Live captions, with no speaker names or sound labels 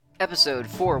Episode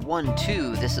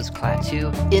 412, this is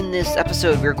Klaatu. In this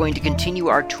episode, we're going to continue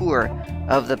our tour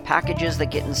of the packages that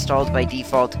get installed by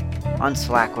default on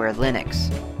Slackware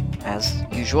Linux. As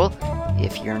usual,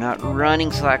 if you're not running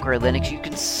Slackware Linux, you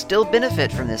can still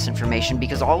benefit from this information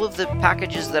because all of the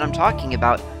packages that I'm talking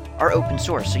about are open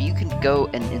source, so you can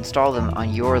go and install them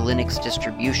on your Linux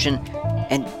distribution,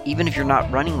 and even if you're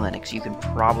not running Linux, you can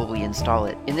probably install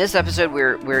it. In this episode,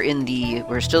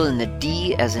 we're still in the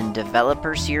D as in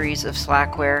developer series of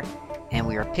Slackware, and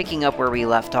we are picking up where we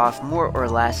left off, more or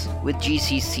less, with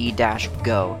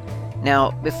GCC-Go.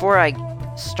 Now, before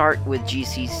I start with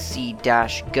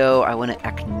GCC-Go, I want to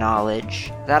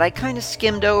acknowledge that I kind of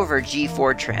skimmed over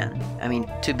G-Fortran. I mean,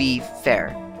 to be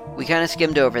fair, we kind of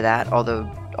skimmed over that, although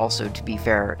also, to be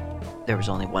fair, there was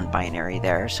only one binary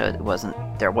there, so there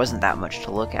wasn't that much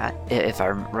to look at, if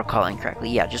I'm recalling correctly.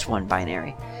 Yeah, just one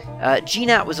binary.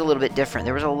 GNAT was a little bit different.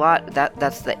 There was a lot,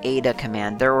 that's the Ada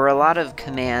command. There were a lot of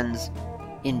commands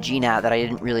in GNAT that I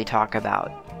didn't really talk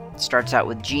about. It starts out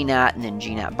with GNAT, and then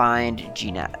GNAT bind,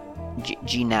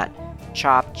 GNAT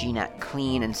chop, GNAT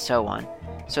clean, and so on.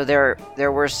 So there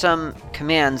were some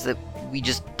commands that we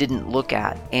just didn't look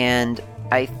at, and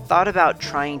I thought about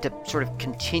trying to sort of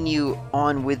continue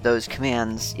on with those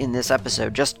commands in this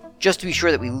episode, just to be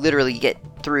sure that we literally get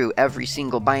through every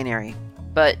single binary.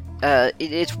 But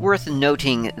it's worth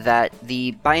noting that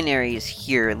the binaries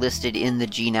here listed in the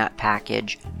GNAT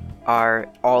package are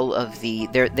all of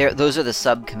those are the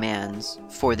subcommands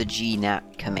for the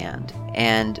GNAT command,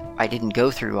 and I didn't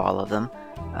go through all of them.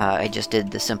 I just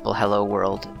did the simple hello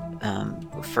world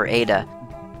for Ada,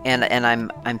 and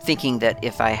I'm thinking that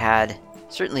if I had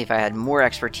more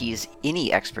expertise,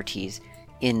 any expertise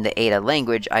in the Ada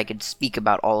language, I could speak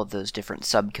about all of those different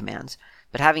subcommands.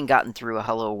 But having gotten through a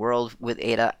hello world with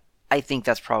Ada, I think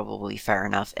that's probably fair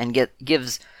enough and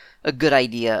gives a good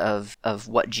idea of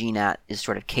what GNAT is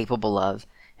sort of capable of.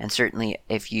 And certainly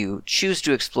if you choose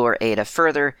to explore Ada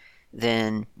further,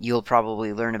 then you'll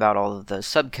probably learn about all of those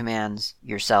subcommands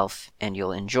yourself, and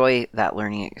you'll enjoy that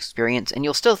learning experience, and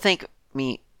you'll still think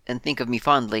of me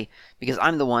fondly, because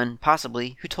I'm the one,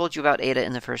 possibly, who told you about Ada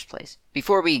in the first place.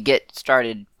 Before we get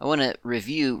started, I want to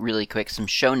review really quick some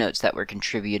show notes that were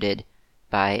contributed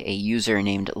by a user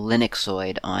named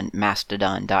Linuxoid on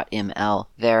mastodon.ml.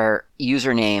 Their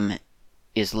username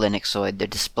is Linuxoid. Their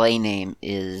display name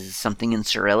is something in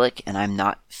Cyrillic, and I'm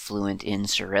not fluent in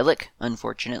Cyrillic,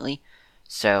 unfortunately,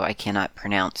 so I cannot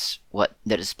pronounce what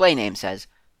the display name says.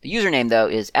 The username, though,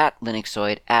 is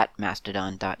 @Linuxoid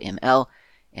 @mastodon.ml,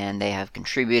 and they have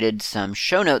contributed some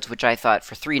show notes, which I thought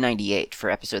for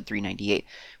episode 398,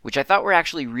 which I thought were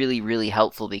actually really, really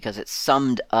helpful because it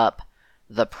summed up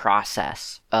the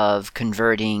process of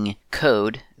converting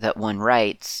code that one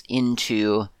writes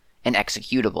into an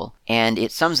executable. And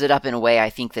it sums it up in a way I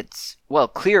think that's, well,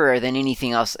 clearer than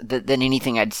anything else, than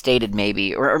anything I'd stated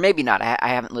maybe, or maybe not. I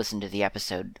haven't listened to the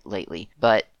episode lately,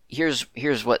 but here's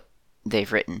what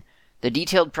they've written. The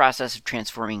detailed process of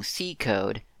transforming C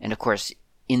code, and of course,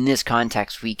 in this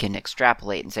context, we can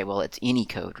extrapolate and say, well, it's any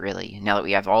code, really. Now that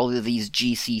we have all of these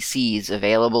GCCs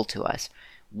available to us,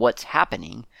 what's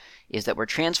happening is that we're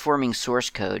transforming source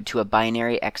code to a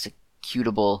binary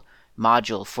executable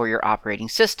module for your operating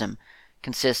system.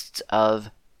 Consists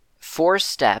of 4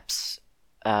 steps,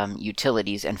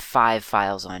 utilities, and 5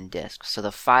 files on disk. So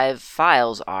the 5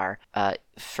 files are,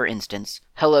 for instance,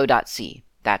 hello.c.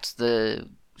 That's the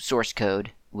source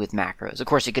code with macros. Of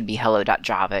course, it could be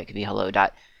hello.java, it could be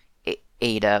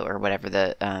hello.ada, or whatever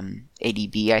the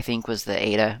ADB, I think, was the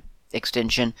Ada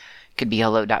extension. It could be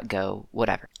hello.go,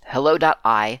 whatever.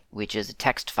 Hello.i, which is a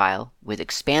text file with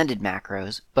expanded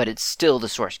macros, but it's still the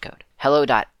source code.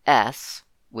 Hello.s,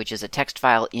 which is a text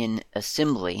file in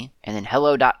assembly, and then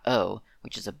hello.o,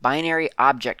 which is a binary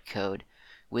object code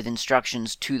with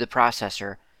instructions to the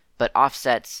processor, but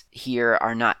offsets here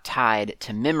are not tied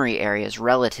to memory areas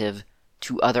relative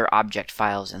to other object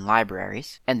files and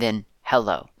libraries. And then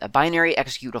hello, a binary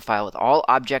executable file with all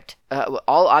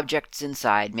objects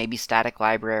inside, maybe static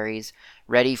libraries,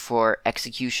 ready for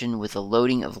execution with the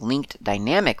loading of linked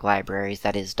dynamic libraries,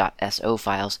 that is .so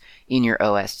files, in your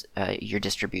OS, your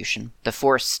distribution. The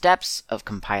 4 steps of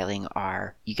compiling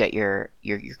are, you get your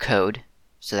code,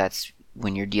 so that's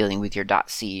when you're dealing with your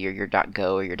 .c or your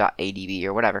 .go or your .adb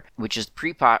or whatever, which is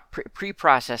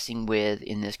pre-processing with,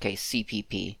 in this case,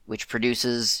 CPP, which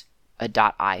produces a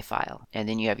 .i file. And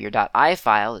then you have your .i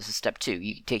file. This is step 2.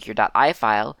 You take your .i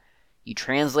file, you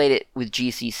translate it with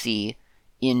GCC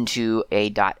into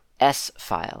a .s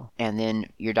file, and then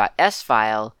your .s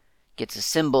file gets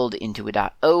assembled into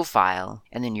a .o file,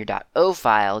 and then your .o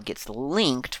file gets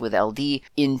linked with LD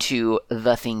into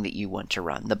the thing that you want to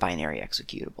run, the binary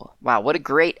executable. Wow, what a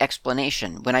great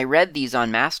explanation. When I read these on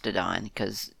Mastodon,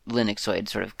 because Linuxoid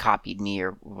sort of copied me,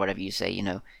 or whatever you say,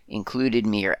 included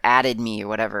me or added me or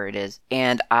whatever it is,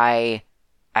 and I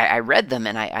read them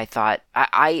and I thought,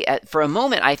 for a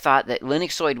moment I thought that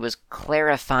Linuxoid was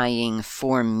clarifying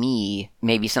for me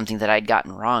maybe something that I'd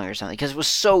gotten wrong or something, because it was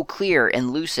so clear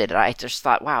and lucid. I just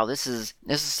thought, wow, this is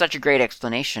such a great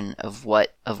explanation of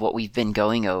what we've been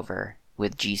going over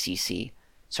with GCC.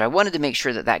 So I wanted to make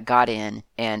sure that got in,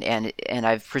 and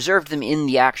I've preserved them in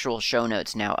the actual show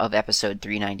notes now of episode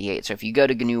 398. So if you go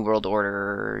to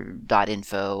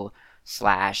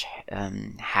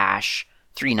GNUWorldOrder.info/#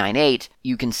 398,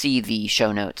 you can see the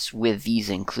show notes with these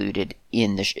included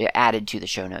in the added to the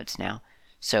show notes now.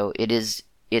 So it's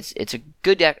a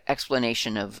good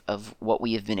explanation of what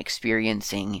we have been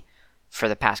experiencing for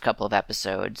the past couple of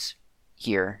episodes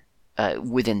here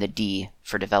within the D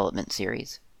for Development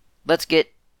series. Let's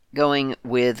get going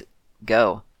with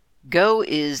Go. Go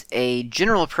is a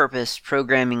general-purpose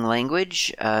programming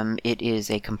language. It is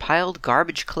a compiled,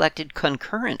 garbage-collected,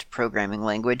 concurrent programming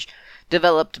language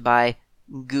developed by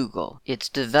Google. Its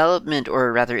development,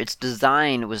 or rather its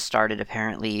design, was started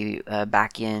apparently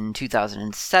back in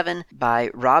 2007 by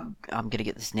I'm going to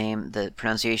get the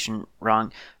pronunciation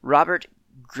wrong, Robert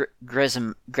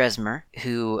Grezmer,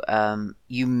 who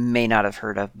you may not have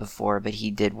heard of before, but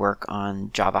he did work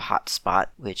on Java Hotspot,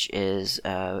 which is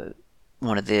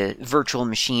one of the virtual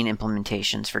machine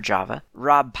implementations for Java.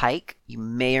 Rob Pike, you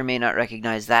may or may not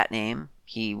recognize that name.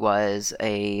 He was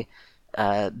a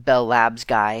Bell Labs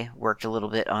guy, worked a little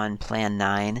bit on Plan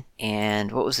 9,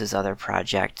 and what was his other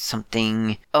project?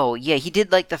 He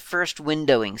did like the first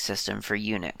windowing system for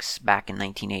Unix back in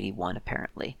 1981,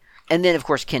 apparently. And then, of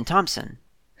course, Ken Thompson,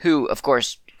 who, of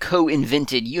course,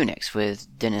 co-invented Unix with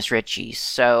Dennis Ritchie.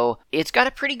 So it's got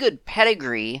a pretty good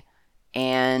pedigree,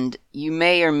 and you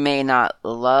may or may not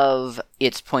love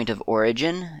its point of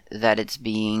origin, that it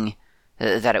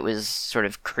was sort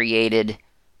of created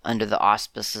under the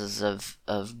auspices of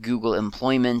Google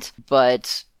employment.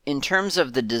 But in terms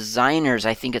of the designers,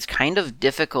 I think it's kind of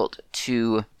difficult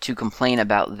to complain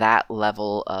about that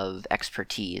level of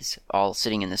expertise, all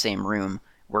sitting in the same room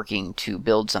working to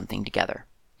build something together.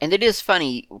 And it is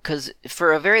funny, because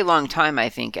for a very long time, I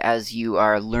think, as you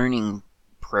are learning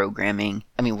programming,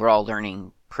 I mean, we're all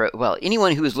learning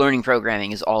anyone who is learning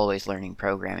programming is always learning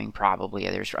programming, probably.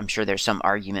 I'm sure there's some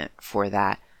argument for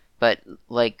that. But,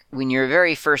 like, when you're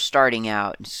very first starting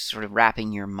out and sort of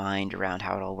wrapping your mind around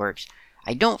how it all works,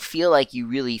 I don't feel like you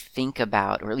really think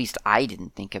about, or at least I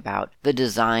didn't think about, the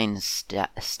design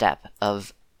step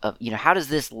of how does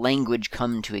this language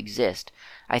come to exist?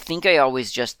 I think I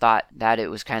always just thought that it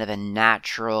was kind of a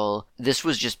natural, this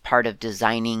was just part of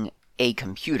designing a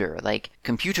computer. Like,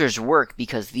 computers work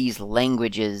because these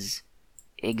languages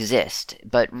exist.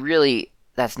 But really,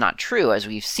 that's not true, as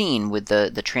we've seen with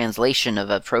the translation of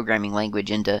a programming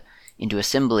language into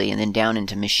assembly and then down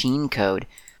into machine code.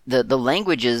 The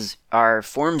languages are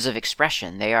forms of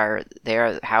expression. They are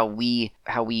how we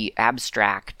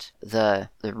abstract the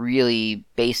really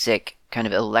basic kind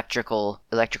of electrical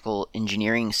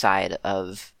engineering side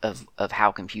of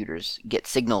how computers get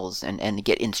signals and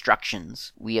get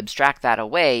instructions. We abstract that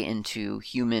away into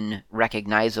human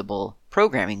recognizable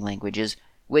programming languages,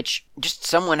 which just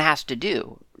someone has to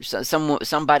do.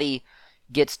 Somebody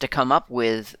gets to come up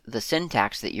with the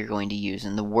syntax that you're going to use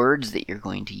and the words that you're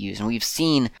going to use. And we've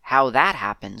seen how that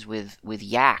happens with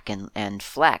Yak and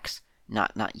Flex.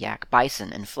 Not Yak,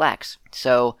 Bison and Flex.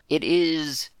 So it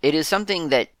is something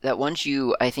that once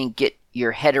you, I think, get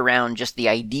your head around just the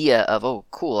idea of, oh,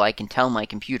 cool, I can tell my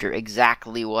computer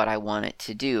exactly what I want it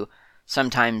to do.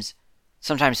 Sometimes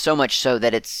so much so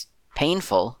that it's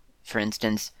painful. For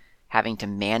instance, having to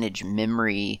manage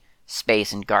memory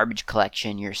space and garbage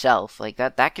collection yourself, like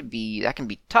that can be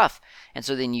tough. And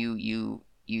so then you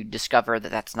discover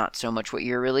that that's not so much what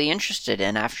you're really interested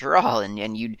in after all,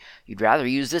 and you'd rather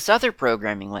use this other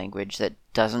programming language that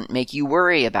doesn't make you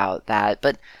worry about that.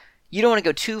 But you don't want to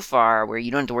go too far where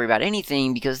you don't have to worry about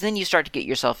anything, because then you start to get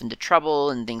yourself into trouble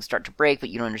and things start to break, but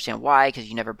you don't understand why, because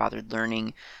you never bothered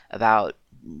learning about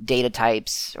data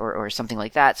types or something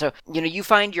like that. So, you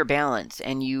find your balance,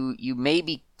 and you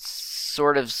maybe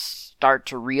sort of start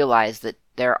to realize that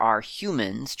there are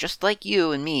humans, just like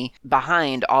you and me,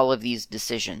 behind all of these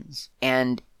decisions.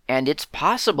 And it's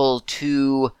possible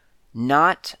to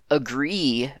not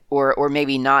agree or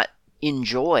maybe not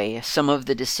enjoy some of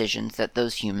the decisions that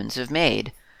those humans have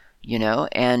made.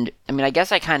 And I mean, I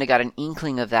guess I kind of got an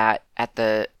inkling of that at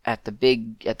the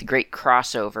great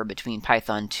crossover between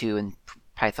Python 2 and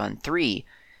Python 3,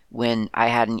 when I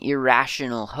had an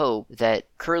irrational hope that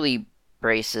curly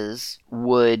braces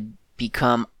would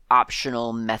become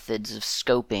optional methods of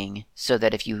scoping, so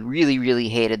that if you really, really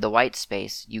hated the white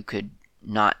space, you could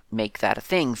not make that a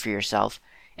thing for yourself.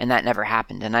 And that never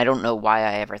happened. And I don't know why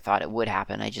I ever thought it would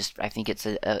happen. I think it's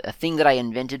a thing that I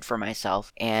invented for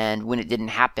myself. And when it didn't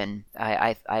happen,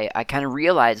 I kind of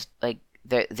realized, like,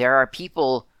 there are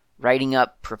people writing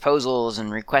up proposals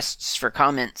and requests for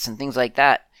comments and things like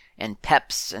that, and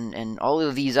PEPs and all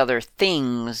of these other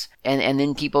things, and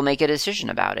then people make a decision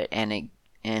about it, and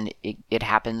it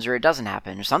happens or it doesn't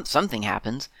happen, or something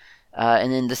happens.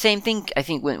 And then the same thing, I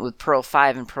think, went with Perl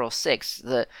 5 and Perl 6.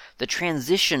 The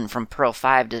transition from Perl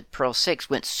 5 to Perl 6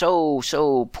 went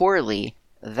so poorly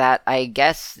that I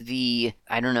guess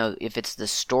I don't know if it's the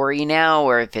story now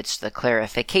or if it's the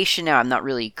clarification now, I'm not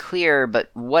really clear, but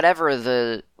whatever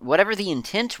the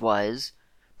intent was,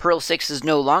 Perl 6 is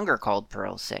no longer called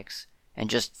Perl 6. And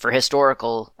just as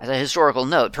a historical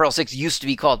note, Perl 6 used to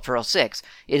be called Perl 6.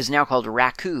 It is now called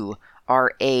Raku,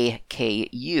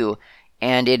 R-A-K-U.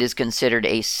 And it is considered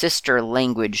a sister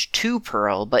language to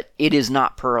Perl, but it is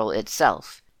not Perl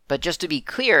itself. But just to be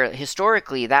clear,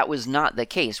 historically, that was not the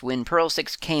case. When Perl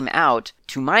 6 came out,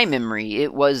 to my memory,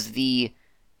 it was the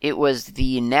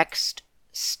next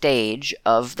stage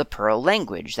of the Perl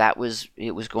language. It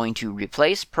was going to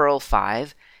replace Perl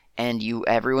 5, and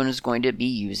everyone was going to be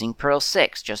using Perl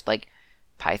 6, just like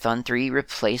Python 3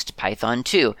 replaced Python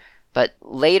 2. But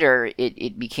later,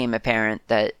 it became apparent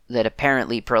that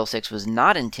apparently Perl 6 was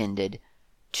not intended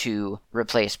to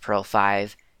replace Perl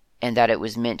 5, and that it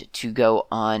was meant to go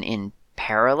on in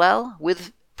parallel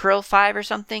with Perl 5 or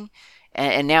something.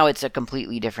 And now it's a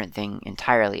completely different thing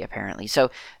entirely, apparently.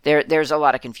 So there's a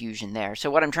lot of confusion there.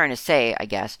 So what I'm trying to say, I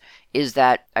guess, is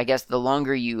that the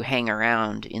longer you hang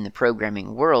around in the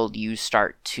programming world, you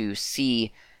start to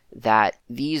see that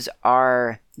these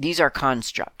are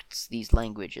constructs. These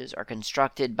languages are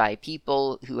constructed by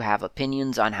people who have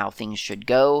opinions on how things should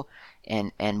go,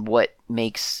 and what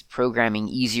makes programming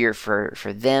easier for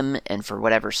them and for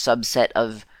whatever subset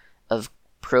of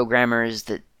programmers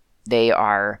that they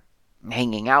are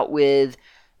hanging out with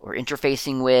or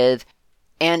interfacing with.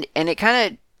 And it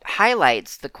kind of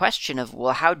highlights the question of,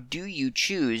 well, how do you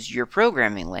choose your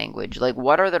programming language? Like,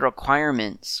 what are the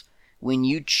requirements when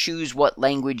you choose what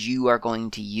language you are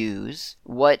going to use?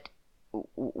 What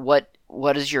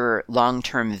is your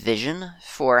long-term vision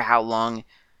for how long?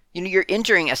 You're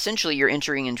entering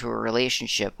into a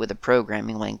relationship with a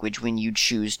programming language when you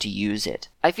choose to use it.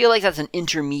 I feel like that's an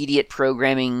intermediate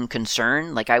programming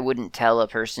concern. Like, I wouldn't tell a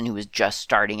person who is just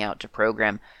starting out to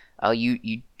program,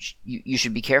 you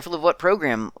should be careful of what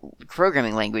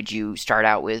programming language you start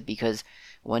out with, because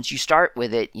once you start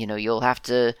with it, you'll have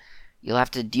to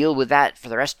deal with that for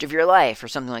the rest of your life or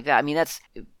something like that. I mean, that's,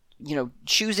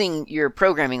 choosing your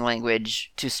programming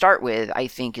language to start with, I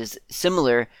think, is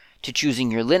similar to choosing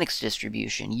your Linux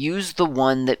distribution. Use the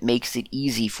one that makes it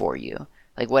easy for you.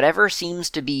 Like, whatever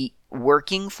seems to be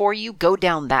working for you, go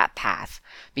down that path.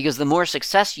 Because the more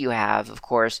success you have, of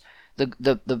course,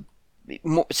 the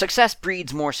more success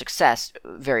breeds more success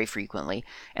very frequently.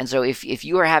 And so if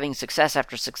you are having success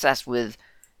after success with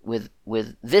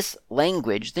this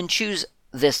language, then choose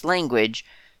this language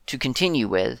to continue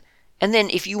with. And then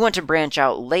if you want to branch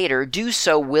out later, do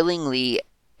so willingly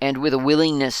and with a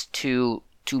willingness to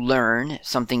learn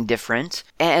something different,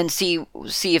 and see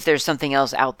if there's something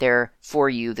else out there for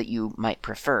you that you might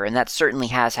prefer. And that certainly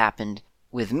has happened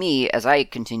with me as I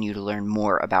continue to learn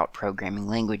more about programming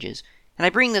languages. And I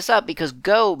bring this up because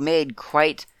Go made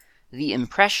quite the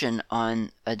impression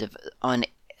on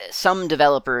some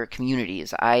developer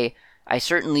communities. I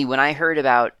certainly, when I heard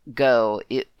about Go,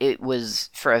 it was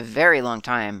for a very long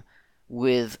time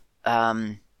with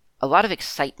a lot of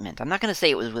excitement. I'm not going to say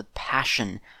it was with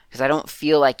passion, because I don't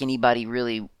feel like anybody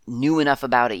really knew enough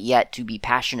about it yet to be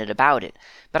passionate about it.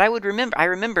 But I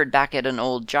remembered back at an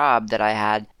old job that I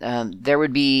had, there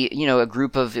would be, a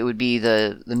group of, it would be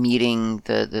the meeting,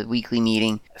 the weekly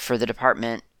meeting for the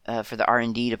department, for the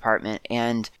R&D department,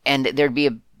 and there'd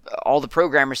be all the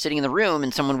programmers sitting in the room,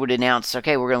 and someone would announce,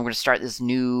 okay, we're going to start this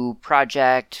new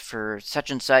project for such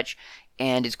and such,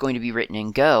 and it's going to be written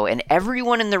in Go. And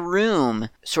everyone in the room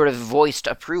sort of voiced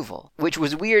approval, which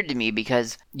was weird to me,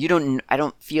 because I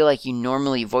don't feel like you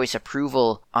normally voice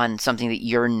approval on something that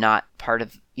you're not part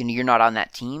of. You're not on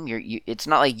that team. It's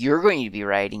not like you're going to be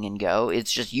writing in Go.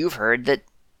 It's just you've heard that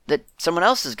someone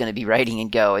else is going to be writing in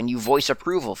Go, and you voice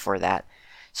approval for that.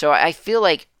 So I feel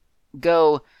like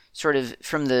Go sort of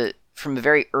from a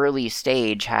very early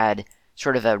stage had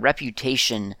sort of a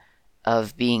reputation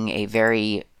of being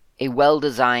a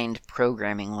well-designed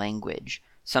programming language,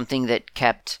 something that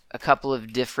kept a couple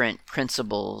of different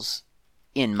principles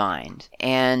in mind.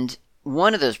 And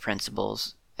one of those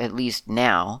principles, at least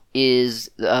now, is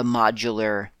a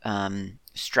modular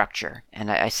structure.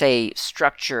 And I say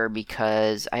structure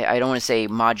because I don't want to say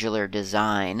modular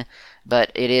design,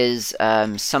 but it is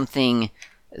something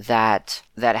that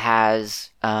has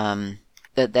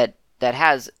that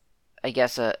has, I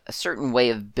guess, a certain way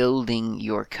of building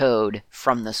your code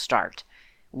from the start,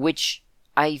 which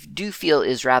I do feel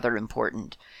is rather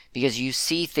important, because you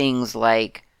see things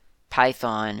like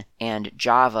Python and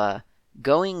Java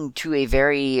going to a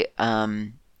very a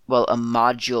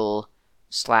module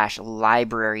 /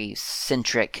 library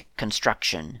centric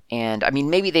construction. And I mean,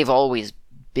 maybe they've always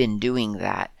been doing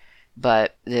that,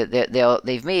 but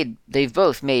they've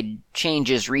both made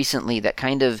changes recently that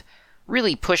kind of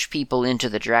really push people into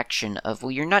the direction of,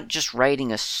 well, you're not just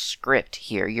writing a script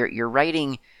here. You are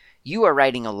writing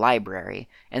a library,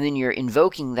 and then you're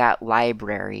invoking that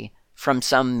library from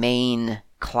some main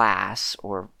class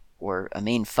or a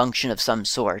main function of some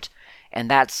sort, and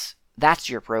that's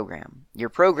your program. Your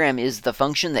program is the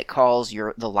function that calls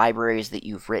the libraries that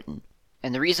you've written.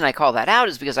 And the reason I call that out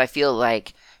is because I feel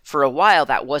like for a while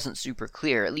that wasn't super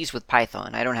clear, at least with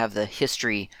Python. I don't have the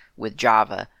history with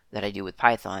Java that I do with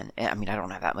Python. I mean, I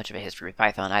don't have that much of a history with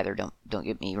Python either, don't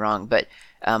get me wrong, but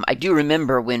I do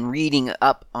remember when reading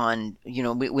up on,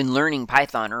 when learning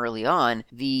Python early on,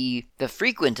 the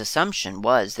frequent assumption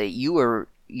was that you're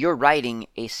writing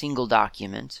a single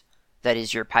document that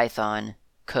is your Python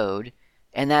code,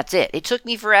 and that's it. It took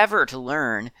me forever to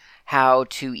learn how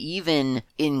to even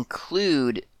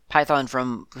include Python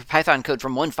code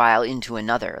from one file into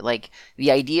another. Like, the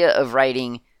idea of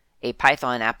writing a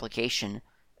Python application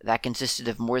that consisted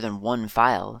of more than one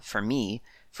file, for me,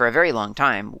 for a very long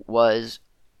time, was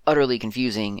utterly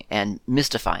confusing and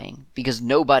mystifying, because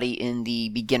nobody in the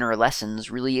beginner lessons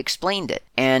really explained it.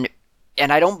 And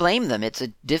I don't blame them. It's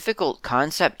a difficult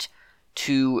concept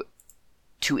to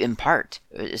impart,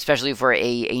 especially for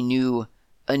a new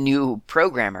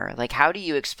programmer. Like, how do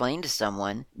you explain to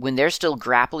someone when they're still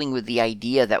grappling with the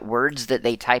idea that words that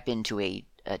they type into a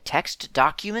text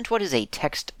document? What is a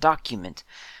text document?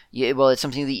 Well, it's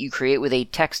something that you create with a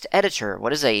text editor.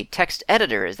 What is a text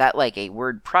editor? Is that like a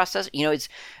word processor?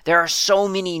 There are so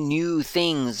many new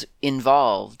things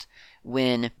involved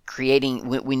when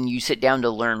you sit down to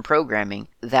learn programming,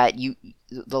 that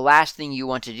the last thing you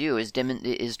want to do is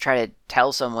try to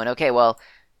tell someone, okay, well,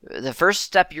 the first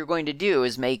step you're going to do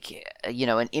is make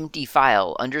an empty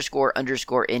file underscore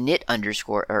init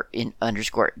underscore or in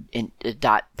underscore in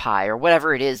 .py or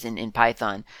whatever it is in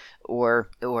Python, or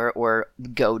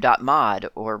go.mod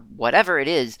or whatever it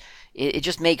is. It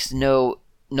just makes no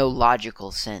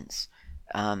logical sense.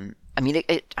 I mean,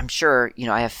 I'm sure,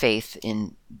 I have faith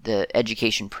in the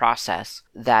education process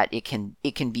that it can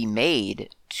be made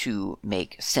to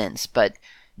make sense, but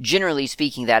generally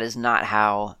speaking, that is not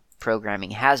how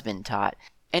programming has been taught.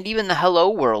 And even the Hello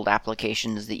World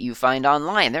applications that you find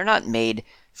online, they're not made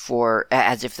for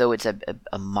as if though it's a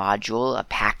module, a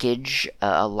package,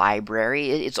 a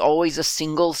library. It's always a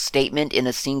single statement in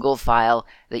a single file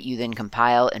that you then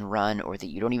compile and run, or that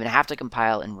you don't even have to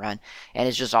compile and run, and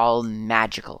it's just all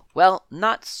magical. Well,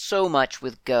 not so much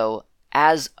with Go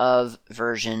as of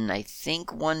version, I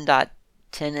think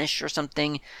 1.10ish or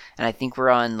something, and I think we're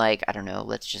on, like, I don't know,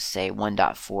 let's just say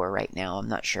 1.4 right now. I'm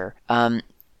not sure.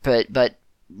 But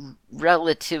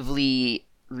relatively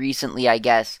recently, I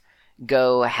guess,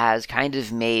 Go has kind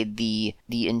of made the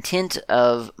intent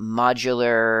of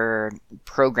modular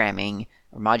programming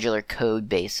or modular code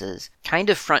bases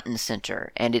kind of front and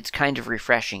center, and it's kind of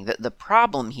refreshing. The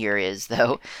problem here is,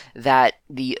 though, that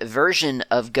the version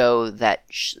of Go that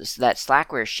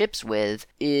Slackware ships with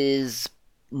is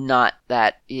not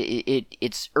that.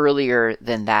 It's earlier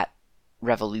than that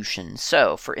revolution.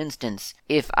 So, for instance,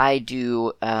 if I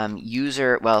do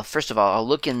first of all, I'll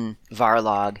look in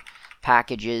varlog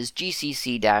packages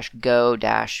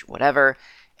gcc-go-whatever,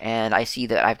 and I see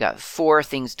that I've got 4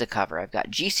 things to cover. I've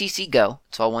got gcc go,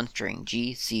 it's all one string,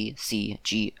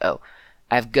 gcc go.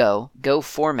 I have go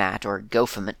format or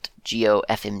gofmt,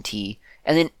 GOFMT,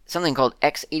 and then something called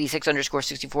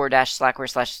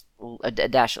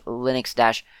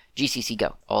x86_64-slackware/linux-gcc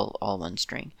go, all one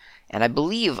string. And I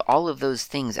believe all of those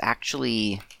things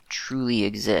actually truly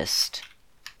exist.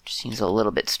 Which seems a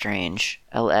little bit strange.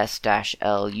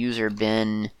 ls-l user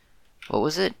bin, what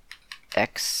was it?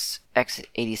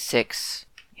 x86,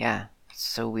 yeah, it's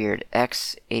so weird.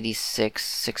 x86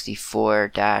 64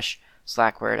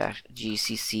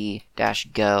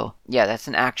 slackware-gcc-go. Yeah, that's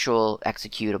an actual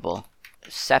executable,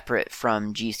 separate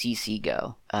from GCC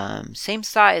go. Same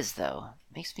size though.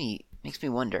 Makes me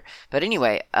wonder. But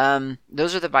anyway,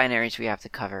 those are the binaries we have to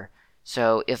cover.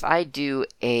 So if I do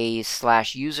a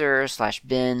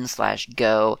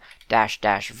 /user/bin/go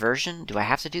 -- version, do I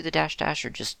have to do the -- or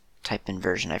just type in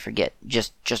version? I forget.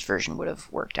 Just version would have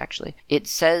worked actually. It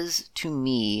says to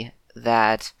me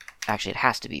that actually it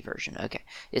has to be version. Okay.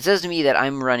 It says to me that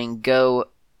I'm running Go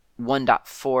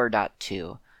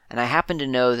 1.4.2. And I happen to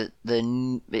know that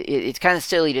it's kind of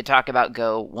silly to talk about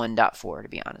Go 1.4, to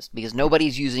be honest, because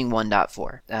nobody's using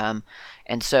 1.4.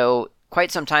 And so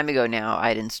quite some time ago now,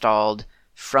 I'd installed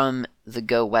from the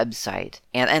Go website.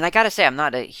 And I gotta say, I'm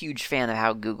not a huge fan of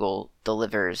how Google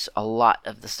delivers a lot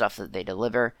of the stuff that they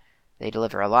deliver. They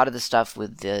deliver a lot of the stuff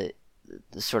with the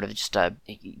sort of just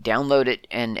download it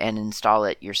and install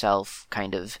it yourself,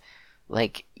 kind of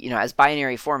like, as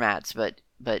binary formats, but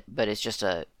it's just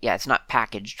it's not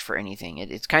packaged for anything.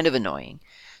 It's kind of annoying.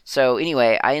 So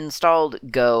anyway, I installed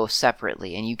Go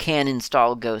separately, and you can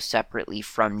install Go separately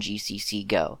from GCC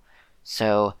Go.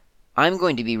 So I'm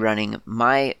going to be running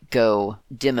my Go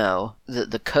demo,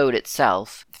 the code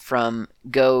itself, from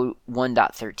Go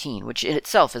 1.13, which in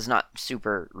itself is not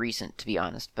super recent, to be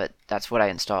honest, but that's what I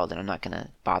installed, and I'm not going to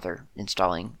bother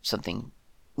installing something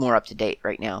more up to date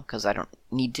right now, because I don't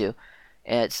need to.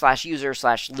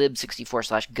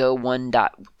 /user/lib64/go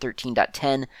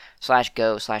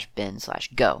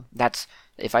 1.13.10/go/bin/go. That's,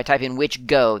 if I type in which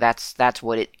Go, that's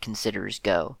what it considers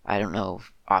Go. I don't know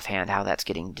offhand how that's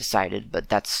getting decided, but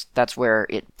that's where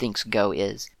it thinks Go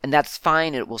is. And that's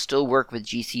fine, it will still work with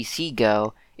GCC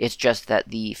Go. It's just that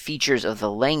the features of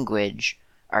the language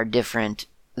are different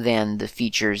than the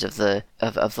features of the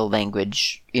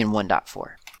language in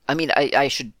 1.4. I mean, I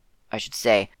should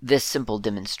say, this simple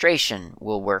demonstration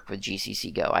will work with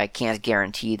GCC Go. I can't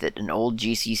guarantee that an old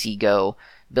GCC Go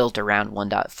built around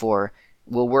 1.4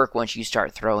 will work once you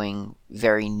start throwing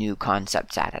very new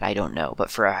concepts at it. I don't know. But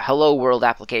for a Hello World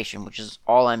application, which is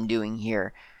all I'm doing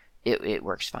here, it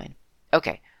works fine.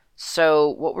 Okay, so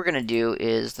what we're going to do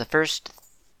is the first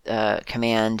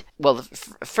command. Well,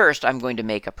 first I'm going to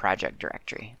make a project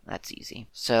directory. That's easy.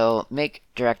 So make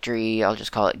directory, I'll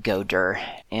just call it godir,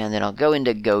 and then I'll go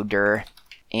into godir,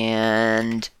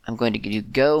 and I'm going to do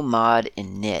go mod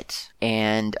init,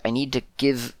 and I need to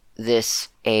give this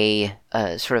a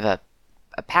sort of a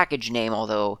package name,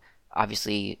 although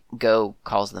obviously Go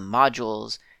calls them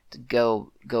modules. It's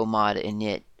go mod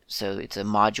init, so it's a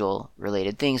module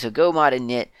related thing. So go mod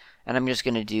init. And I'm just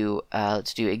going to do,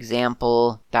 let's do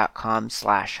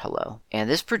example.com/hello. And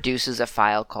this produces a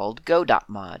file called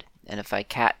go.mod. And if I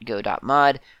cat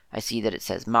go.mod, I see that it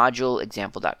says module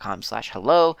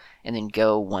example.com/hello and then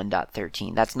go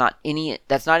 1.13. That's not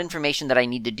information that I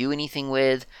need to do anything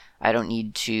with. I don't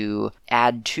need to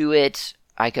add to it.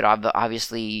 I could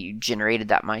obviously generated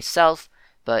that myself,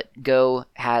 but Go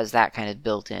has that kind of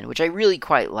built in, which I really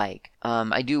quite like.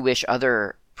 I do wish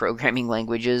other programming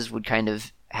languages would kind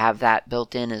of have that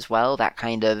built in as well. That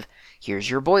kind of, here's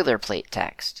your boilerplate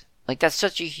text. Like, that's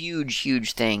such a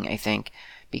huge thing, I think,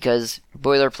 because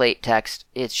boilerplate text,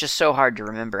 it's just so hard to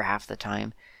remember half the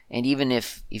time. And even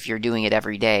if you're doing it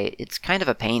every day, it's kind of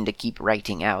a pain to keep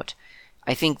writing out.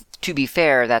 I think, to be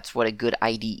fair, that's what a good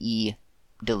IDE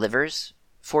delivers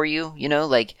for you.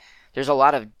 Like, there's a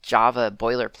lot of Java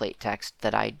boilerplate text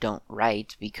that I don't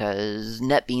write because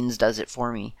NetBeans does it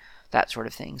for me. That sort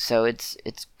of thing. So it's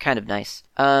kind of nice.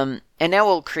 And now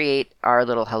we'll create our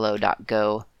little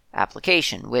hello.go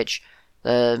application, which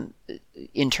in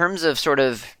terms of sort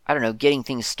of, I don't know, getting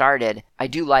things started, I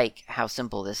do like how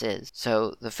simple this is.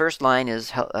 So the first line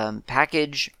is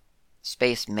package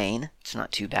space main. It's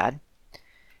not too bad.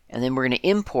 And then we're going to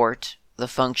import the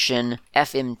function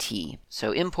fmt.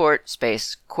 So import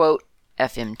space quote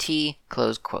fmt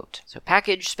close quote. So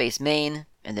package space main,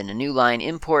 and then a new line,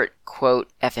 import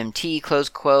quote fmt close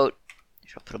quote.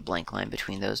 I'll put a blank line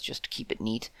between those just to keep it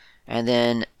neat. And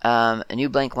then a new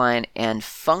blank line, and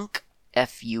func,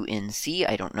 F-U-N-C.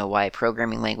 I don't know why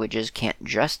programming languages can't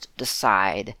just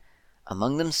decide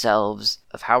among themselves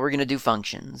of how we're going to do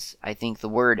functions. I think the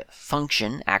word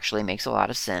function actually makes a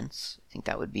lot of sense. I think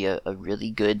that would be a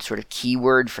really good sort of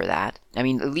keyword for that. I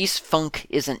mean, at least func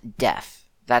isn't def.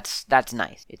 That's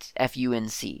nice. It's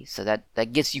F-U-N-C, so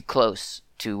that gets you close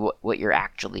to what you're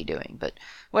actually doing. But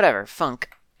whatever, func,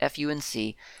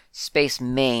 F-U-N-C, space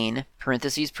main,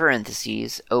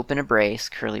 parentheses, open a brace,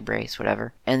 curly brace,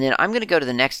 whatever. And then I'm going to go to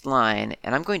the next line,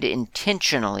 and I'm going to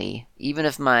intentionally, even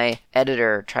if my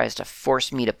editor tries to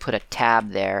force me to put a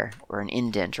tab there, or an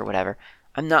indent or whatever,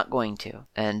 I'm not going to,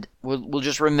 and we'll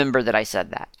just remember that I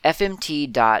said that.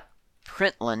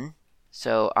 fmt.println,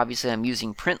 so obviously I'm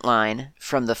using println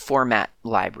from the format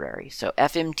library. So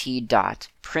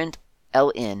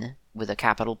fmt.println with a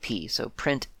capital P, so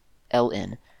println,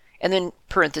 and then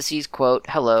parentheses, quote,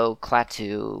 hello,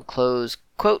 Klaatu, close,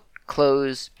 quote,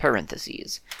 close,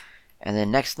 parentheses. And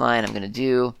then next line I'm going to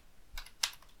do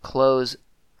close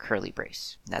curly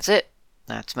brace. That's it.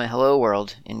 That's my hello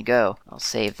world in Go. I'll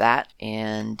save that,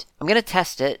 and I'm going to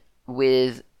test it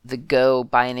with the Go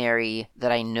binary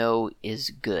that I know is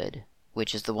good,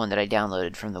 which is the one that I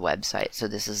downloaded from the website. So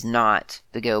this is not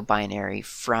the Go binary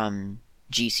from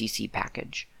GCC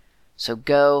package. So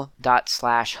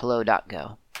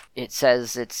go./hello.go. It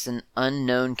says it's an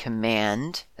unknown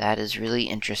command. That is really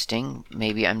interesting.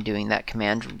 Maybe I'm doing that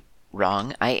command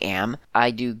wrong. I am.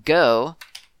 I do go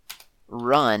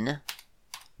run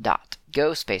dot.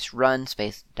 Go space run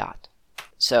space dot.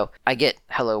 So I get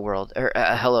hello world, or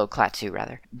hello Klaatu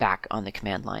rather, back on the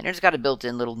command line. It's got a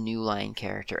built-in little new line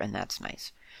character, and that's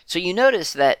nice. So you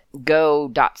notice that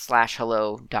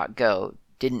go./hello.go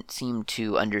didn't seem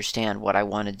to understand what I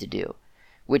wanted to do,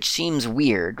 which seems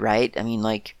weird, right? I mean,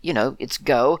 like, you know, it's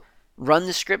Go, run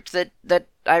the script that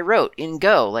I wrote in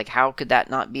Go. Like, how could that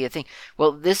not be a thing?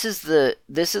 Well, this is a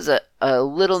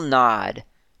little nod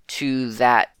to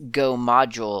that Go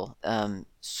module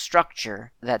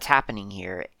structure that's happening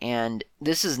here. And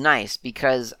this is nice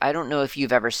because I don't know if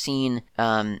you've ever seen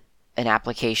an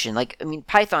application, like, I mean,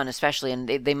 Python especially, and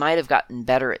they might have gotten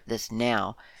better at this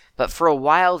now, but for a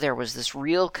while there was this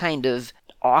real kind of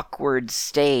awkward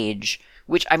stage,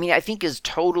 which, I mean, I think is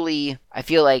totally, I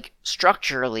feel like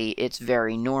structurally it's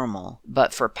very normal,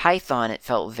 but for Python it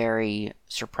felt very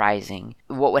surprising.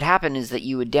 What would happen is that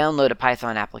you would download a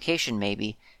Python application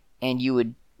maybe, and you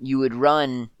would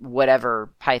run whatever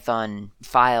Python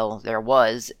file there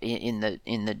was in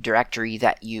the directory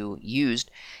that you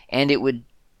used, and it would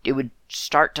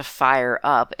start to fire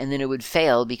up, and then it would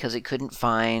fail because it couldn't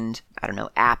find, I don't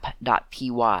know,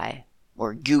 app.py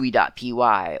or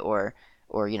GUI.py or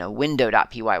you know,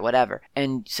 window.py, whatever.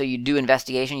 And so you do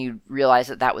investigation, you realize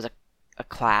that was a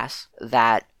class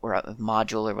that, or a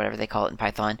module or whatever they call it in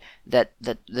Python,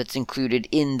 that's included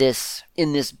in this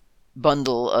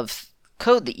bundle of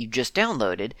code that you just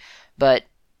downloaded, but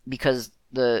because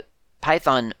the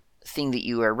Python thing that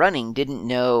you are running didn't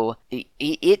know,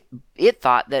 it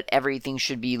thought that everything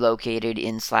should be located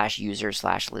in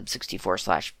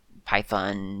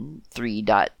 /user/lib64/python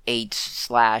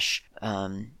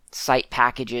 3.8/ site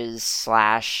packages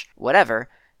 / whatever.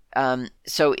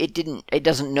 So it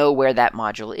doesn't know where that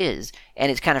module is,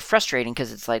 and it's kind of frustrating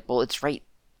because it's like, well, it's right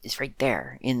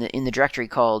there in the directory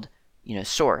called, you know,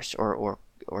 source or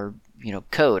you know,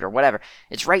 code or whatever.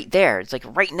 It's right there. It's like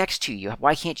right next to you.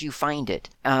 Why can't you find it?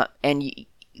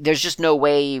 There's just no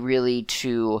way really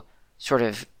to sort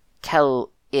of tell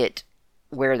it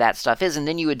where that stuff is. And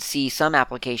then you would see some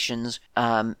applications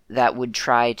that would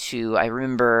try to, I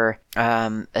remember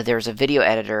there's a video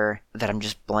editor that I'm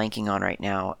just blanking on right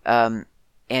now. And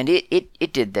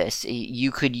it did this.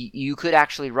 You could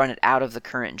actually run it out of the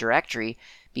current directory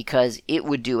because it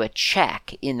would do a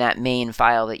check in that main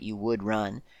file that you would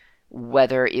run,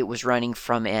 whether it was running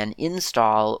from an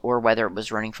install or whether it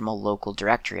was running from a local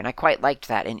directory. And I quite liked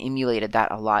that and emulated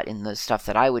that a lot in the stuff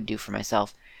that I would do for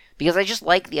myself, because I just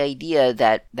like the idea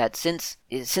that since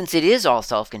it is all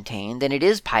self-contained, and it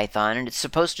is Python, and it's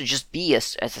supposed to just be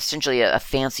essentially a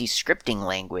fancy scripting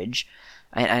language,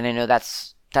 and I know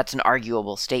that's an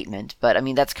arguable statement, but I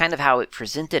mean, that's kind of how it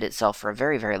presented itself for a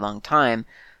very, very long time,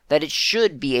 that it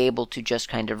should be able to just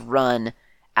kind of run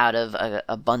out of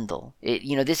a bundle.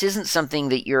 This isn't something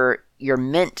that you're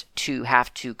meant to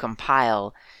have to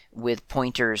compile with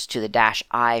pointers to the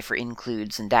 -i for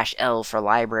includes and -l for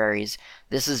libraries.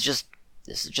 This is just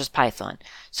Python.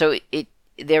 So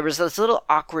there was this little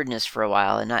awkwardness for a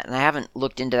while, and I haven't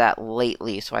looked into that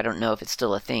lately, so I don't know if it's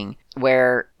still a thing,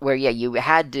 where you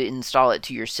had to install it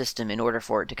to your system in order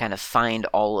for it to kind of find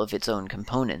all of its own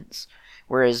components.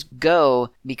 Whereas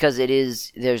Go, because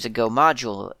there's a Go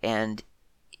module, and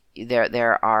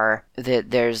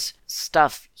there's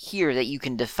stuff here that you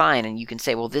can define, and you can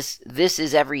say, well, this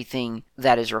is everything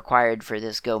that is required for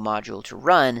this Go module to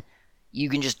run. You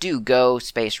can just do go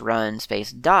space run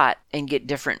space dot and get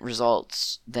different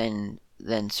results than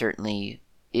certainly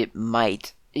it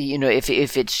might.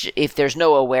 If there's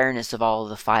no awareness of all of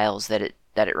the files that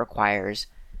it requires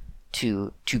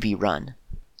to be run.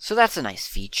 So that's a nice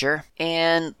feature.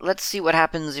 And let's see what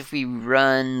happens if we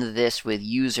run this with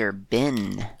user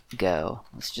bin go.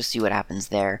 Let's just see what happens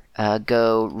there.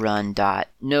 Go run dot.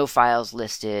 No files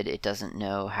listed. It doesn't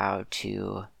know how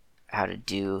to how to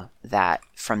do that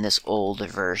from this old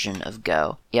version of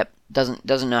Go. Yep,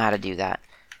 doesn't know how to do that.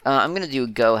 I'm going to do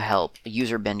go help,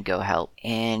 user bin go help.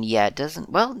 And yeah, it doesn't,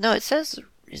 well, no, it says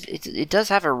it does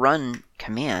have a run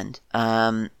command.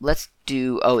 Let's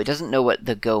do, it doesn't know what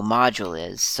the Go module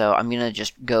is. So I'm going to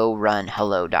just go run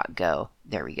hello.go.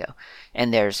 There we go.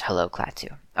 And there's hello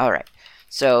Klaatu. All right.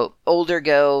 So older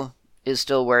Go is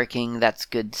still working. That's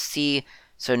good to see.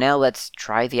 So now let's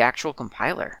try the actual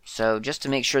compiler. So just to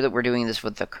make sure that we're doing this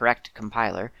with the correct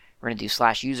compiler, we're going to do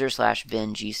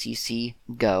 /user/bin gcc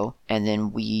go, and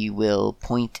then we will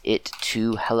point it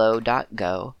to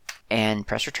hello.go and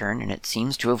press return, and it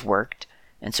seems to have worked.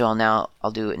 And so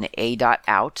I'll do an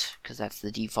a.out, because that's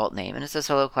the default name, and it says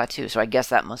hello Klaatu, so I guess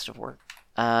that must have worked.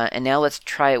 And now let's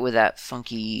try it with that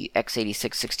funky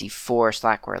x86-64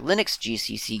 Slackware Linux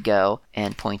gcc go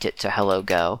and point it to hello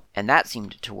go, and that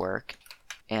seemed to work,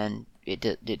 and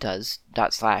it does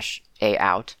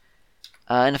 ./a.out.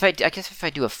 And I guess if I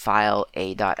do a file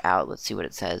a.out, let's see what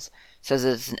it says. It says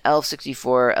it's an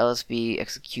ELF64 LSB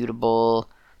executable,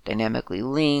 dynamically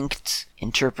linked.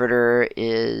 Interpreter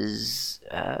is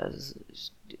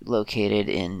located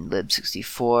in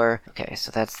lib64. Okay,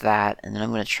 so that's that. And then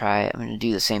I'm going to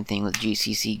do the same thing with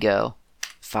gcc go,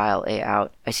 file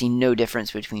a.out. I see no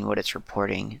difference between what it's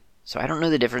reporting. So I don't know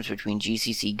the difference between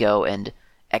gcc go and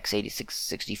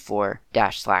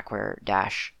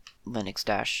x86-64-slackware-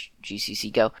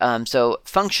 Linux-GCC Go. So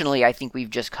functionally, I think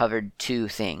we've just covered two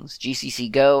things: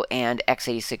 GCC Go and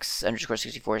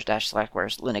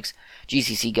x86-64-Slackware Linux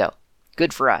GCC Go.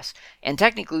 Good for us. And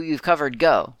technically, we've covered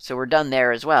Go, so we're done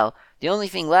there as well. The only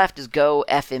thing left is Go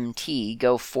FMT,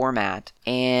 Go format.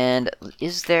 And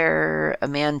is there a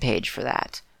man page for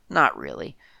that? Not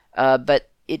really. But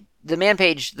the man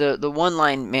page, the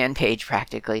one-line man page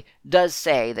practically, does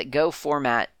say that Go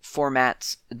format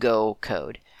formats Go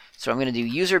code. So I'm going to do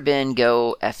user bin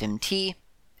go fmt,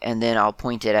 and then I'll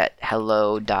point it at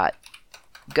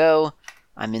hello.go.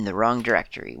 I'm in the wrong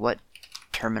directory. What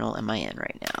terminal am I in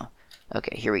right now?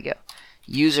 Okay, here we go.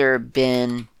 User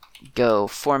bin go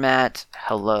format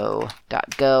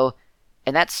hello.go.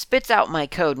 And that spits out my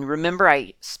code. And remember,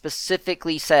 I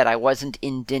specifically said I wasn't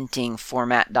indenting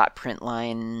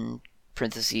format.println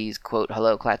parentheses, quote,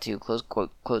 hello Klaatu, close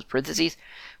quote, close parentheses.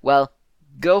 Well,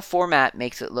 Go format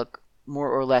makes it look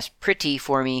more or less pretty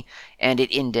for me, and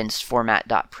it indents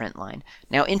format.println.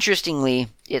 Now, interestingly,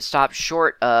 it stops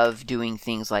short of doing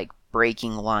things like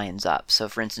breaking lines up. So,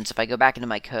 for instance, if I go back into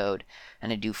my code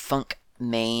and I do func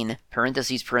main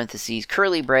parentheses,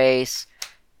 curly brace,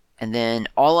 and then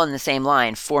all on the same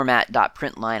line,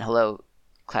 format.println hello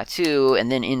Klaatu,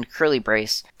 and then in curly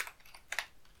brace.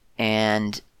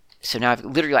 And so now I've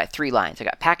literally got 3 lines. I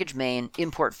got package main,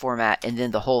 import format, and then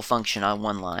the whole function on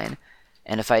one line.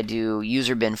 And if I do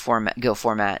user bin format go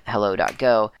format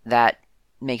hello.go, that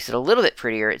makes it a little bit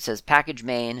prettier. It says package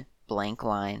main, blank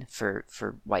line for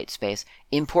white space,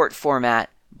 import format,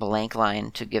 blank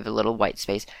line to give a little white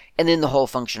space, and then the whole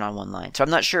function on one line. So I'm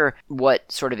not sure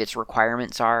what sort of its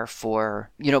requirements are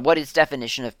for, what its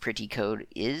definition of pretty code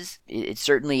is. It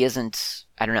certainly isn't,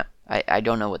 I don't know. I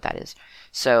don't know what that is.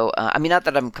 So, not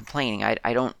that I'm complaining.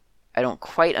 I don't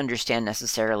quite understand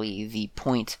necessarily the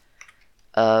point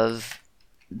of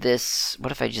this.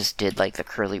 What if I just did like the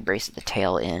curly brace at the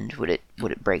tail end? Would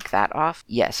it break that off?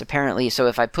 Yes, apparently. So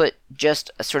if I put just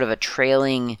a sort of a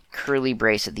trailing curly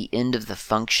brace at the end of the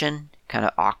function, kind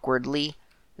of awkwardly,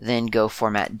 then Go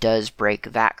format does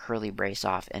break that curly brace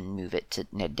off and move it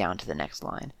down to the next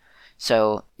line.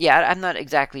 So yeah, I'm not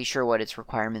exactly sure what its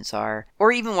requirements are,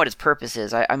 or even what its purpose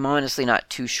is. I'm honestly not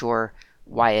too sure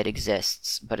why it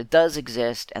exists, but it does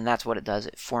exist, and that's what it does.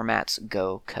 It formats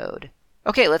Go code.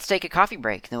 Okay, let's take a coffee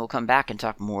break, then we'll come back and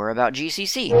talk more about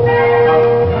GCC.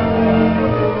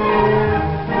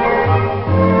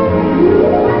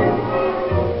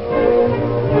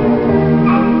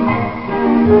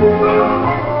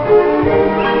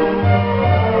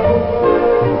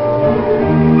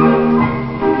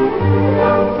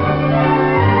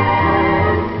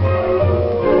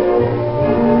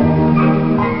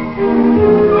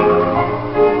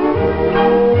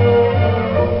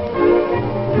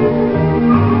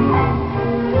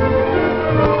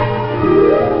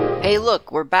 Hey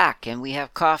look, we're back and we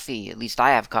have coffee. At least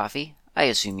I have coffee. I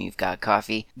assume you've got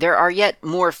coffee. There are yet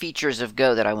more features of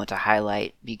Go that I want to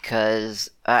highlight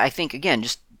because I think, again,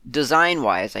 just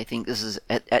design-wise, I think this is,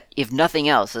 if nothing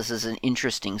else, this is an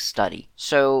interesting study.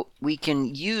 So we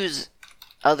can use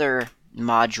other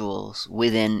modules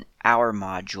within our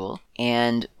module,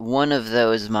 and one of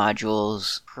those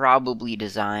modules probably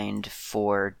designed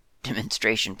for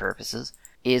demonstration purposes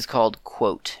is called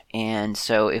quote. And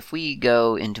so if we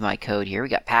go into my code here, we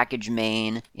got package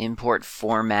main, import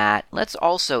format. Let's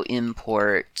also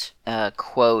import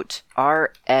quote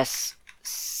rsc.io/quote,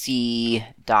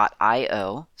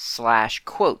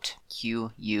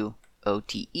 QUOTE,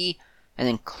 and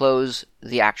then close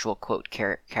the actual quote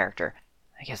character.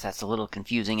 I guess that's a little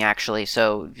confusing actually,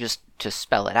 so just to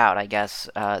spell it out, I guess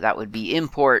that would be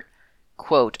import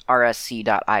quote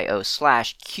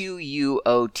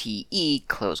rsc.io/QUOTE,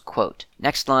 close quote.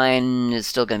 Next line is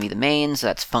still going to be the main, so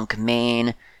that's func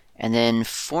main. And then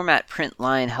format print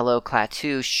line hello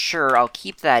clat2. Sure, I'll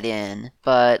keep that in,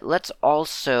 but let's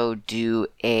also do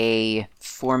a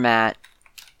format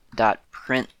dot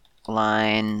print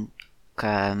line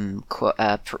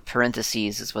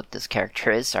parentheses is what this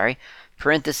character is, sorry.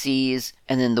 Parentheses,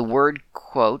 and then the word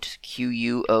quote,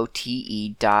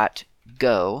 QUOTE dot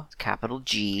go, capital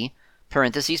G,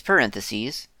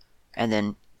 parentheses, and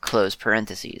then close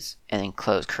parentheses, and then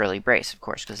close curly brace, of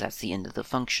course, because that's the end of the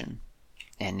function.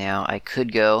 And now I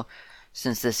could go,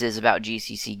 since this is about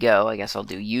GCC Go, I guess I'll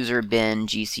do user bin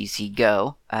GCC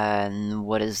Go, and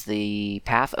what is the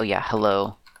path? Oh yeah,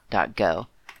 hello.go.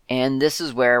 And this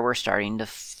is where we're starting to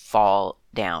fall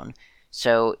down.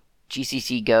 So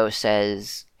GCC Go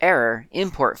says, error,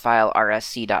 import file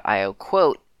rsc.io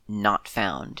quote, not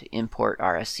found. Import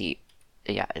RSC,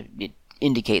 yeah, it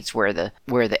indicates where the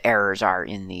errors are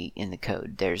in the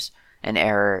code. There's an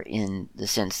error in the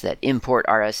sense that import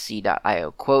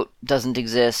rsc.io quote doesn't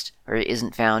exist or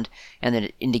isn't found, and then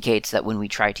it indicates that when we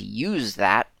try to use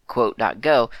that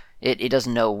quote.go, it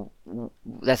doesn't know,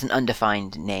 that's an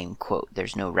undefined name quote.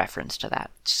 There's no reference to that.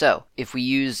 So if we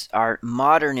use our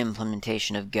modern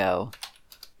implementation of Go,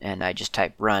 and I just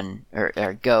type run,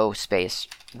 or go space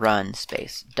run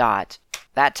space dot,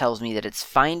 that tells me that it's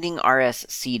finding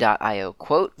rsc.io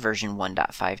quote version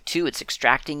 1.52. It's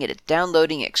extracting it, it's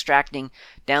downloading, extracting,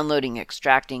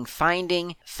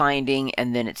 finding,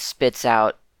 and then it spits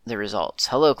out the results.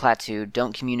 Hello clat2,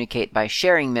 don't communicate by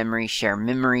sharing memory, share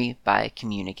memory by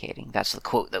communicating. That's the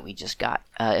quote that we just got.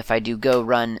 If I do go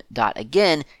run dot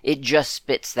again, it just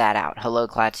spits that out. Hello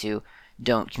clat2,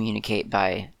 don't communicate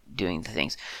by doing the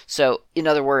things. So in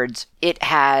other words, it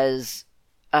has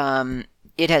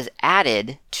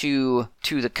added to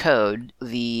the code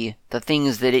the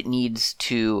things that it needs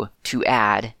to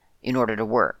add in order to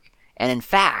work. And in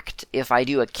fact, if I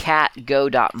do a cat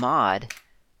go.mod,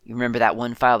 you remember that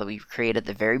one file that we created at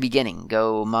the very beginning,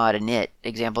 go mod init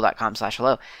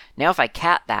example.com/hello. Now if I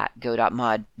cat that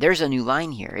go.mod, there's a new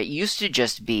line here. It used to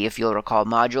just be, if you'll recall,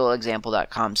 module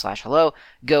example.com/hello,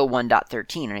 go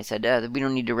 1.13. And I said, we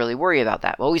don't need to really worry about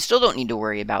that. Well, we still don't need to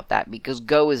worry about that because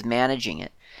Go is managing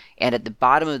it. And at the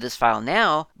bottom of this file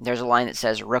now, there's a line that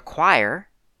says require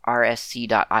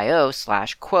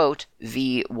rsc.io/quote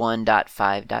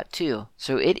v1.5.2.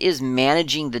 So it is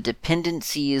managing the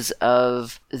dependencies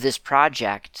of this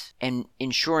project and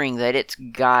ensuring that it's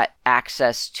got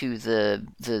access to the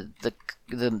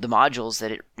modules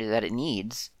that it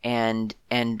needs and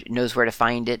knows where to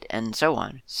find it and so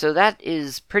on. So that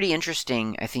is pretty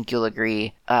interesting, I think you'll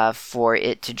agree, for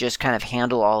it to just kind of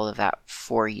handle all of that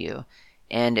for you.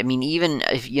 And I mean, even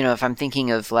if I'm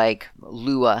thinking of like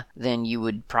Lua, then you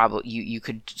would probably you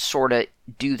could sort of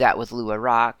do that with Lua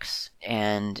Rocks.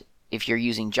 And if you're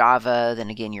using Java, then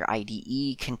again your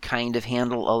IDE can kind of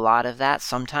handle a lot of that.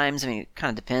 Sometimes, I mean, it kind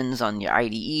of depends on your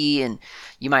IDE, and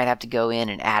you might have to go in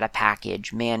and add a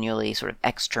package manually, sort of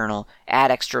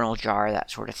add external jar, that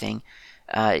sort of thing.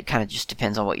 It kind of just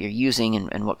depends on what you're using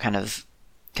and what kind of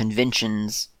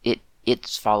conventions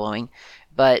it's following.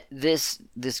 But this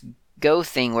Go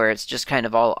thing where it's just kind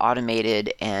of all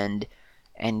automated and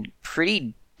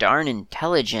pretty darn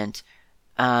intelligent,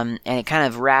 and it kind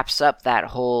of wraps up that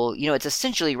whole, it's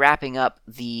essentially wrapping up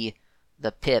the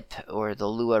pip or the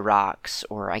Lua Rocks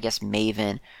or I guess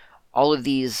Maven, all of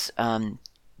these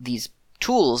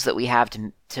tools that we have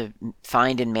to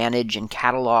find and manage and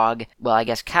catalog. Well, I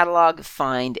guess catalog,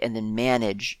 find, and then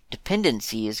manage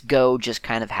dependencies. Go just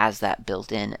kind of has that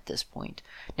built in at this point.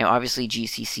 Now, obviously,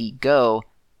 GCC Go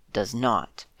does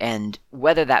not. And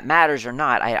whether that matters or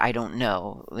not, I don't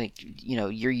know.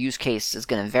 Your use case is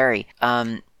going to vary.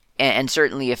 And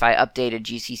certainly if I updated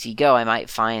GCC Go, I might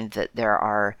find that there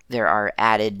are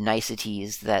added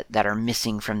niceties that are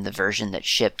missing from the version that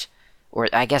shipped. Or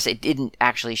I guess it didn't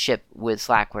actually ship with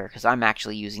Slackware because I'm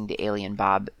actually using the Alien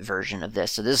Bob version of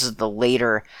this. So this is the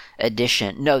later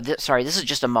edition. No, this is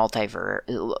just a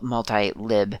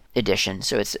multi-lib edition.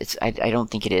 So I don't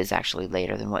think it is actually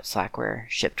later than what Slackware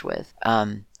shipped with.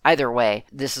 Either way,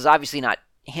 this is obviously not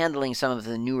handling some of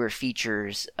the newer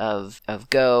features of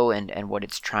Go and what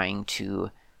it's trying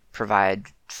to provide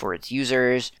for its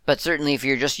users. But certainly if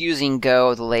you're just using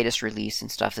Go, the latest release and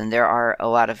stuff, then there are a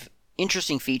lot of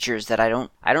interesting features that I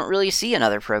don't really see in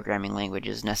other programming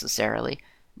languages necessarily.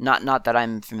 Not that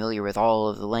I'm familiar with all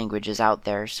of the languages out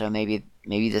there, so maybe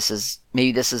this is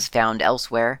found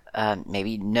elsewhere.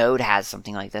 Maybe Node has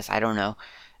something like this. I don't know.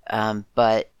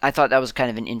 But I thought that was kind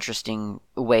of an interesting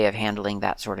way of handling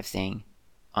that sort of thing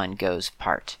on Go's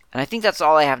part. And I think that's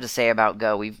all I have to say about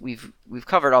Go. We've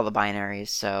covered all the binaries,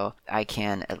 so I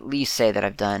can at least say that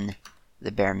I've done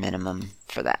the bare minimum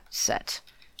for that set.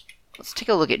 Let's take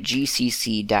a look at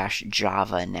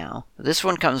GCC-Java now. This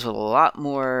one comes with a lot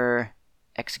more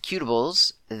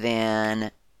executables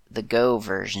than the Go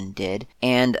version did.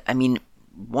 And I mean,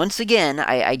 once again,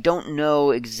 I don't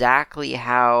know exactly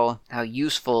how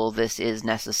useful this is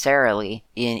necessarily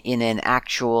in an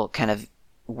actual kind of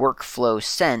workflow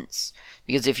sense,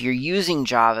 because if you're using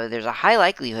Java, there's a high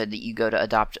likelihood that you go to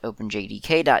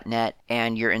adoptopenjdk.net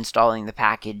and you're installing the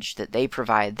package that they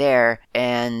provide there,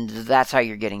 and that's how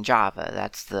you're getting Java.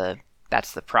 That's the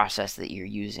process that you're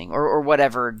using, or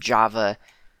whatever Java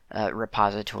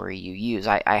repository you use.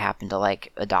 I happen to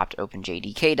like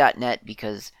adoptopenjdk.net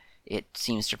because it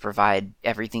seems to provide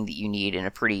everything that you need in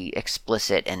a pretty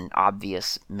explicit and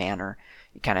obvious manner.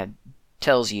 It kind of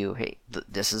tells you, hey,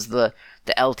 this is the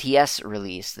LTS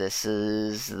release, this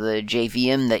is the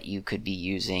JVM that you could be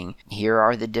using, here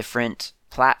are the different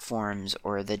platforms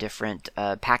or the different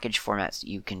package formats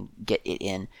you can get it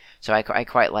in. So I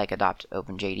quite like Adopt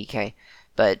OpenJDK,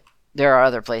 but there are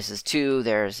other places too.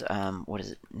 There's what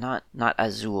is it? Not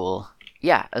Azul.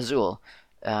 Yeah, Azul.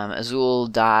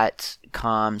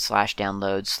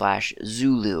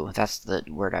 Azul.com/download/Zulu. That's the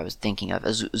word I was thinking of.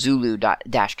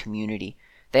 Zulu-community.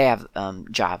 They have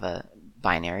Java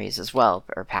binaries as well,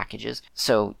 or packages.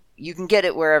 So you can get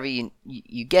it wherever you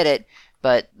get it,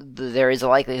 but there is a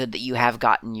likelihood that you have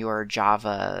gotten your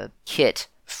Java kit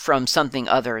from something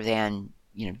other than,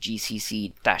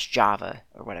 GCC-Java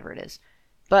or whatever it is.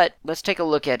 But let's take a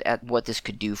look at what this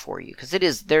could do for you, because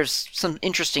there's some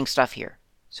interesting stuff here.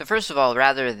 So first of all,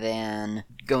 rather than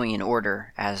going in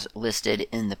order as listed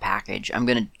in the package, I'm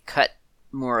going to cut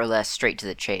more or less straight to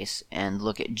the chase and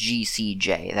look at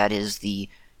GCJ. That is the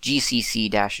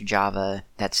GCC-Java.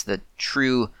 That's the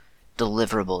true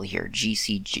deliverable here,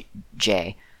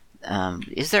 GCJ.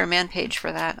 Is there a man page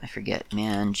for that? I forget.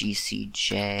 Man,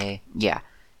 GCJ. Yeah. It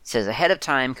says ahead of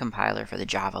time compiler for the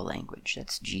Java language.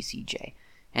 That's GCJ.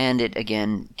 And it,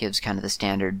 again, gives kind of the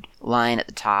standard line at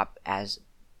the top as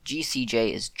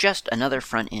GCJ is just another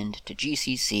front end to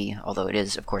GCC, although it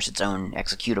is, of course, its own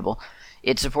executable.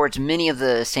 It supports many of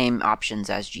the same options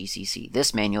as GCC.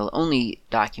 This manual only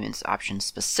documents options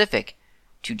specific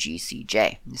to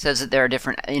GCJ. It says that there are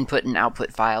different input and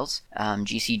output files.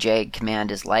 GCJ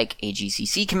command is like a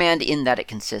GCC command in that it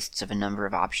consists of a number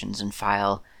of options and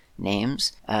file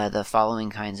names. The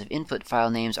following kinds of input file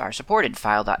names are supported: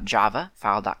 file.java,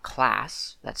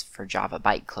 file.class, that's for Java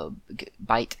bytecode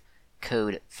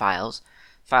files,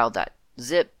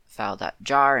 file.zip,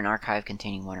 file.jar, an archive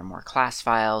containing one or more class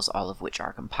files, all of which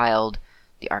are compiled.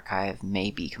 The archive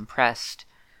may be compressed.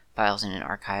 Files in an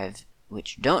archive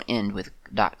which don't end with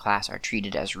 .class are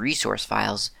treated as resource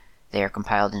files. They are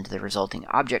compiled into the resulting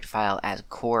object file as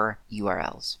core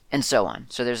URLs, and so on.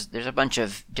 So there's a bunch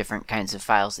of different kinds of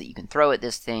files that you can throw at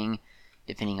this thing,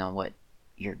 depending on what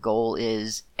your goal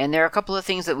is. And there are a couple of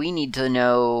things that we need to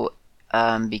know,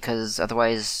 because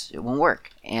otherwise it won't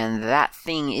work. And that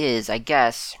thing is, I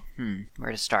guess,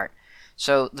 where to start?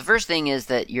 So the first thing is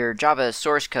that your Java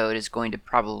source code is going to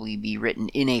probably be written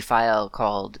in a file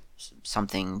called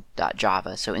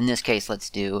something.java. So in this case, let's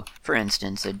do, for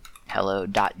instance, a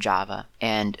hello.java,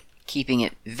 and keeping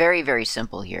it very, very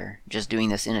simple here, just doing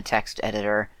this in a text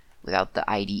editor without the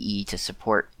IDE to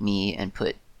support me and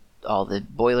put all the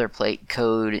boilerplate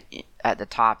code at the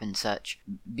top and such,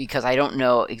 because I don't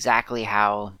know exactly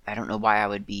I don't know why I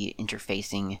would be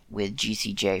interfacing with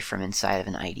GCJ from inside of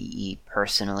an IDE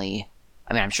personally.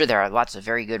 I mean, I'm sure there are lots of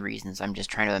very good reasons. I'm just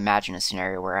trying to imagine a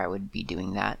scenario where I would be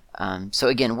doing that. So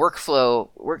again, workflow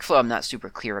I'm not super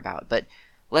clear about, but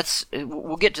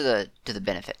we'll get to the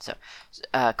benefit. So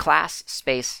class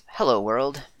space hello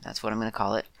world, that's what I'm going to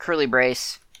call it. Curly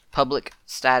brace, public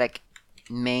static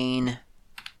main,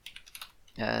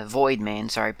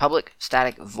 public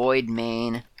static void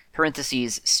main,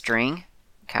 parentheses string,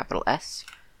 capital S,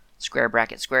 square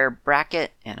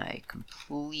bracket, and I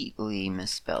completely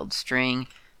misspelled string.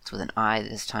 It's with an I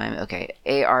this time. Okay,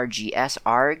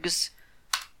 args,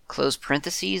 close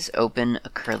parentheses, open a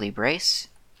curly brace,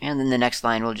 and then the next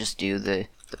line we'll just do the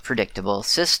predictable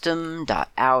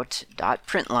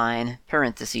system.out.println,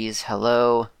 parentheses,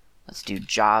 hello, let's do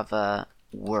Java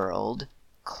world,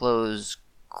 close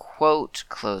quote,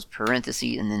 close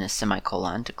parentheses, and then a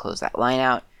semicolon to close that line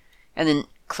out, and then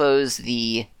close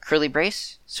the curly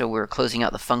brace, so we're closing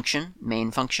out the function,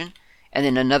 main function, and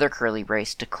then another curly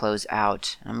brace to close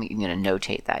out, I'm going to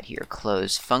notate that here,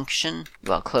 close function,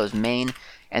 well, close main,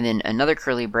 and then another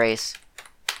curly brace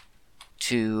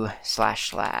to /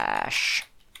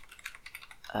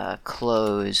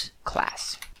 close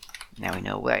class. Now we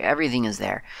know where everything is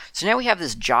there. So now we have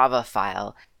this Java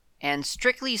file, and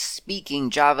strictly speaking,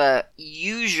 Java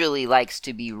usually likes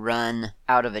to be run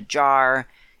out of a jar.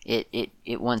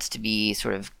 It wants to be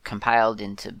sort of compiled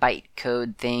into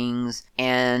bytecode things,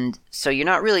 and so you're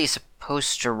not really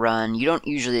supposed to run, you don't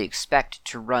usually expect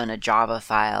to run a Java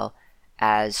file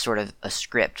as sort of a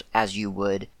script as you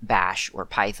would Bash or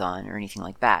Python or anything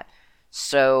like that.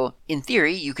 So in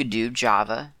theory, you could do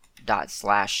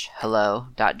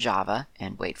java./hello.java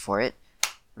and wait for it,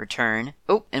 return,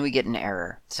 and we get an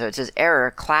error. So it says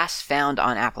error, class found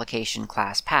on application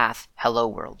class path, hello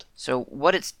world. So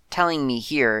what it's telling me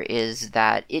here is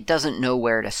that it doesn't know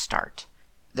where to start.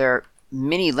 There are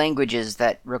many languages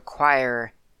that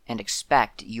require and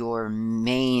expect your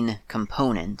main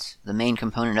component, the main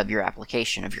component of your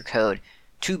application, of your code,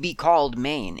 to be called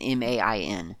main,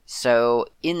 M-A-I-N. So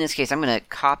in this case, I'm going to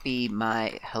copy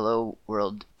my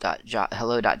hello.java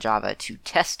to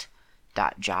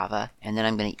test.java, and then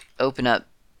I'm going to open up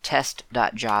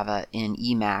test.java in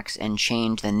Emacs and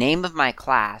change the name of my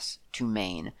class to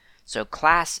main. So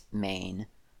class main,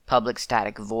 public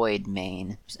static void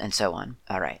main, and so on.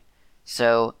 All right.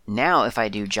 So now if I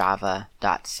do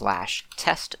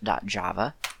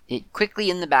java./test.java, it quickly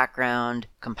in the background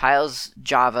compiles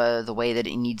Java the way that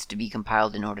it needs to be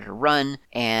compiled in order to run,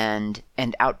 and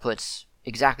outputs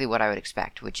exactly what I would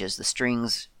expect, which is the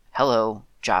strings hello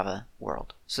Java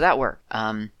world. So that worked.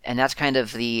 And that's kind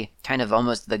of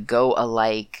almost the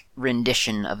Go-alike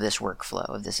rendition of this workflow,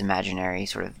 of this imaginary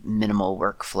sort of minimal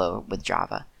workflow with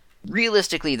Java.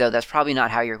 Realistically, though, that's probably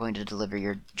not how you're going to deliver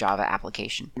your Java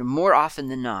application. More often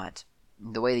than not,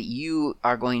 the way that you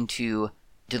are going to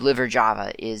deliver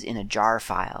Java is in a jar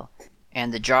file.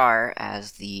 And the jar,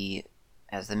 as the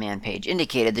man page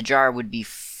indicated, the jar would be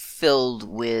filled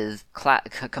with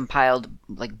compiled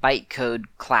like bytecode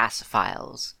class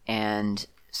files. And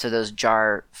so those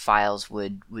jar files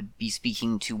would be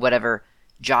speaking to whatever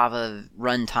Java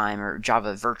runtime or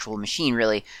Java virtual machine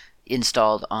really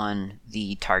installed on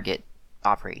the target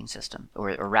operating system,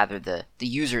 or rather the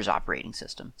user's operating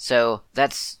system. So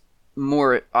that's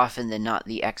more often than not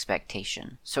the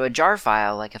expectation. So a jar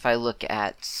file, like if I look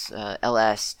at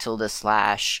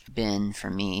ls:/bin for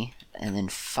me, and then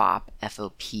fop,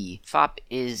 F-O-P. Fop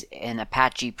is an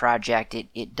Apache project.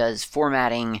 It does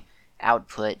formatting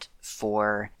output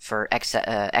for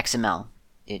XML.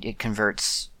 It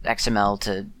converts XML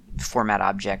to format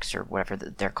objects, or whatever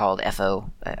they're called, FO,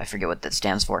 I forget what that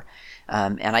stands for,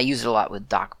 and I use it a lot with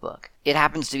DocBook. It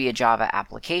happens to be a Java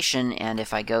application, and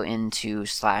if I go into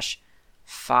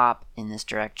 /fop in this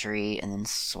directory, and then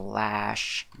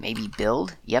maybe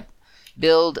build,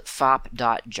 build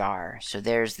fop.jar. So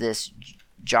there's this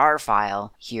jar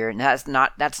file here, and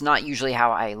that's not usually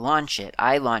how I launch it.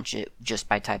 I launch it just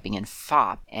by typing in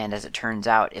fop, and as it turns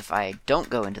out, if I don't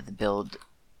go into the build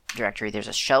directory, there's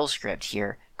a shell script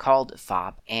here called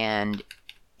fop, and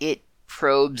it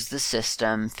probes the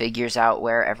system, figures out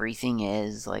where everything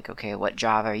is, like, okay, what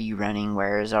Java are you running,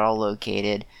 where is it all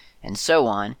located, and so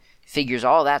on, figures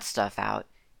all that stuff out,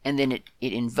 and then it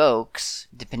invokes,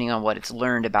 depending on what it's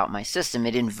learned about my system,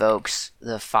 it invokes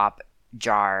the fop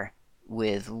jar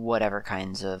with whatever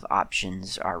kinds of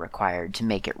options are required to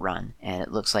make it run. And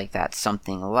it looks like that's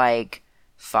something like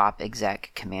fop exec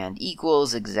command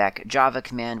equals exec Java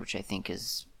command, which I think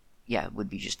is, would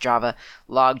be just Java,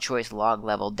 log choice log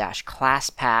level dash class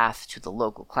path to the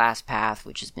local class path,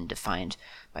 which has been defined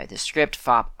by the script,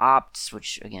 fop opts,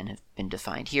 which again have been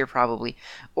defined here probably,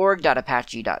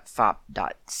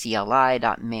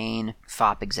 org.apache.fop.cli.main,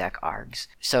 fop exec args.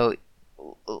 So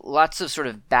lots of sort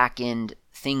of back-end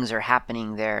things are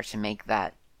happening there to make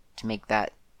that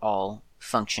all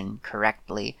function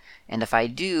correctly. And if I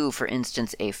do, for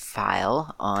instance, a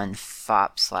file on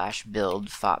fop/build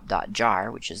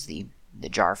fop.jar, which is the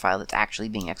jar file that's actually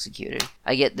being executed,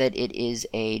 I get that it is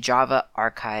a Java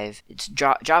archive. It's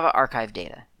Java archive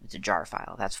data. It's a jar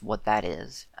file. That's what that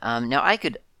is. Now I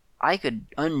could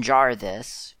unjar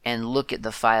this and look at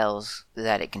the files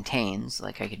that it contains.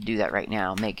 Like I could do that right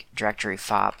now. Make directory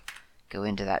fop, go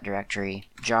into that directory,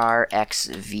 jar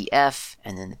xvf,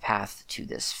 and then the path to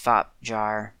this fop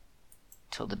jar,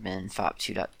 ~bin fop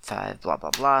 2.5, blah,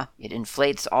 blah, blah. It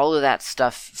inflates all of that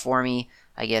stuff for me.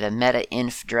 I get a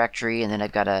meta-inf directory, and then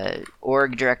I've got a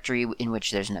org directory in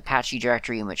which there's an Apache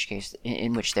directory, in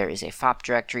which there is a FOP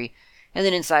directory. And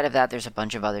then inside of that, there's a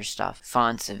bunch of other stuff.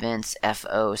 Fonts, events,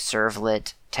 FO,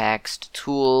 servlet, text,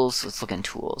 tools. Let's look in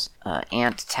tools.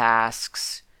 Ant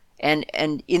tasks. And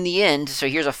in the end, so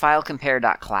here's a file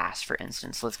compare.class, for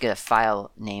instance. Let's get a file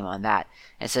name on that.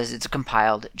 It says it's a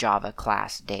compiled Java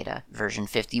class data, version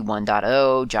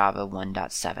 51.0, Java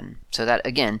 1.7. So that,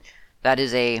 again, that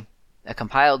is a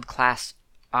compiled class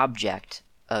object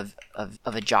of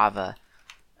a Java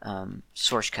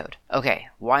source code. Okay,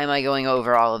 why am I going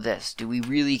over all of this? Do we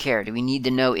really care? Do we need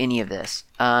to know any of this?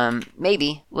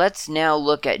 Maybe. Let's now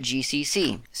look at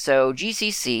GCC. So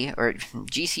GCC, or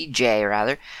GCJ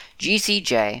rather,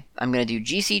 GCJ, I'm going to do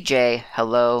GCJ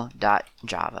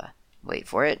hello.java. Wait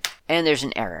for it. And there's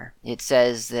an error. It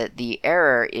says that the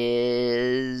error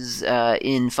is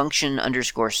in function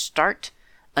underscore start,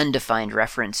 undefined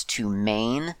reference to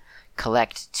main,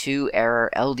 collect 2 error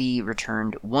LD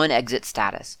returned 1 exit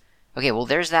status. Okay, well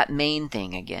there's that main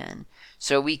thing again.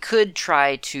 So we could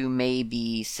try to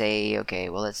maybe say, okay,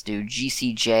 well let's do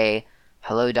GCJ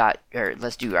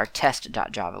let's do our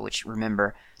test.java, which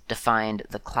remember defined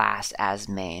the class as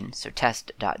main. So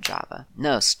test.java.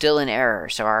 No, still an error.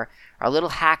 So our little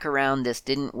hack around this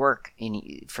didn't work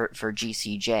for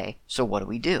GCJ. So what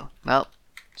do? Well,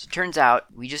 so it turns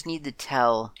out we just need to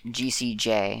tell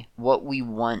GCJ what we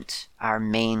want our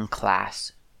main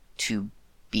class to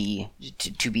be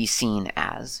seen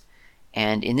as.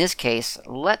 And in this case,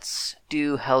 let's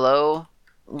do hello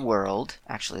world.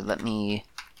 Actually, let me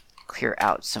clear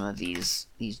out some of these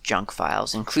junk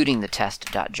files, including the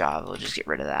test.java. We'll just get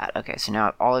rid of that. Okay, so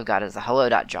now all I've got is the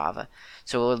hello.java.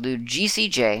 So we'll do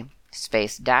GCJ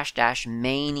space --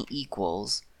 main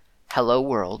equals hello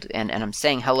world, and I'm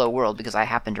saying hello world because I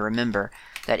happen to remember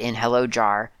that in hello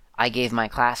jar I gave my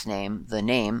class name the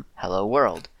name hello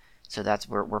world. So that's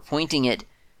where we're pointing it.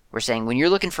 We're saying when you're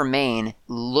looking for main,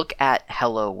 look at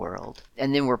hello world,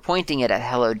 and then we're pointing it at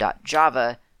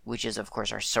hello.java, which is of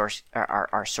course our source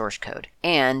code.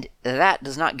 And that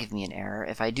does not give me an error.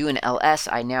 If I do an ls,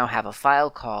 I now have a file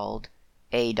called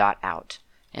a.out,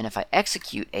 and if I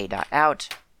execute a.out,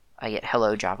 I get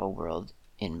hello Java world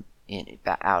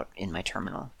out in my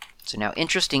terminal. So now,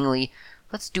 interestingly,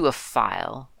 let's do a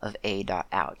file of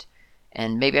a.out.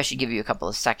 And maybe I should give you a couple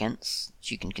of seconds,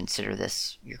 so you can consider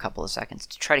this your couple of seconds,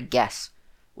 to try to guess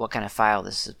what kind of file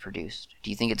this is produced. Do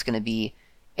you think it's going to be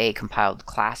a compiled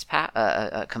class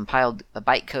a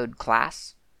bytecode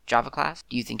class, Java class?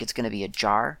 Do you think it's going to be a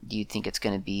jar? Do you think it's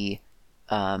going to be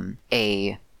an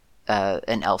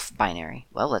ELF binary?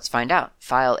 Well, let's find out.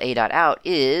 File a.out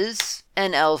is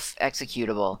an ELF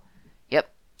executable.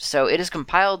 Yep. So it has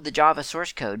compiled the Java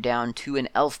source code down to an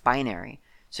ELF binary.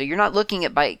 So you're not looking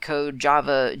at bytecode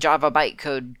Java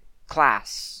bytecode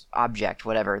class object,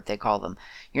 whatever they call them.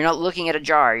 You're not looking at a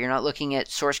jar. You're not looking at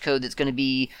source code that's going to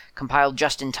be compiled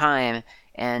just in time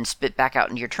and spit back out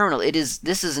into your terminal.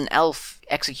 This is an ELF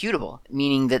executable,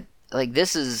 meaning that like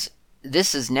this is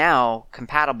now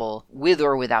compatible with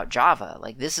or without Java.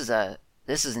 Like this is an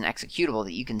executable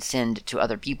that you can send to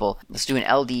other people. Let's do an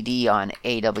LDD on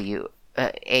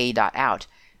a.out.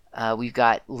 We've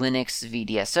got Linux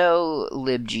VDSO,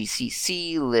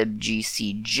 libgcc,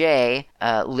 libgcj,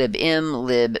 libm,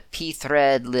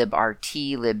 libpthread,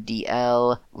 librt,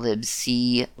 libdl,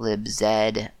 libc, libz,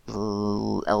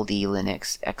 ld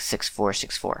Linux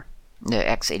x6464,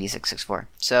 x8664.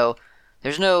 So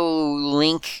there's no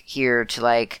link here to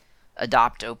like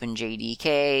adopt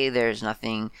OpenJDK. There's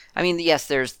nothing. I mean, yes,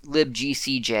 there's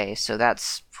libgcj, so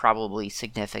that's probably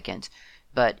significant.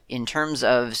 But in terms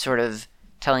of sort of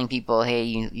telling people, hey,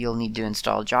 you'll need to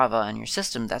install Java on your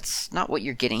system, that's not what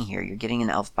you're getting here. You're getting an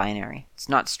ELF binary. It's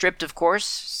not stripped, of course,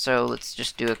 so let's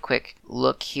just do a quick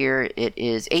look here. It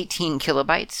is 18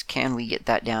 kilobytes. Can we get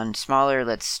that down smaller?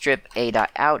 Let's strip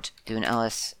a.out, do an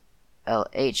LH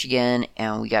again,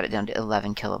 and we got it down to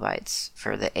 11 kilobytes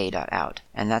for the a.out.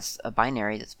 And that's a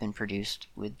binary that's been produced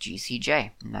with GCJ,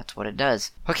 and that's what it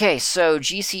does. Okay, so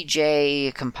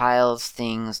GCJ compiles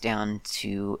things down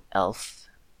to ELF.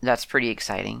 That's pretty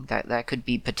exciting. That could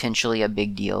be potentially a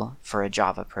big deal for a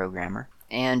Java programmer.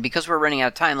 And because we're running out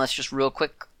of time, let's just real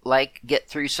quick get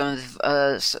through some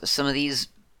of these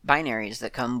binaries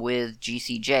that come with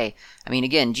GCJ. I mean,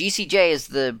 again, GCJ is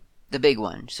the big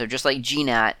one. So just like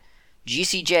GNAT,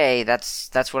 GCJ,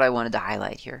 that's what I wanted to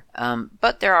highlight here.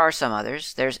 But there are some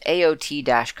others. There's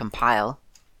AOT-compile.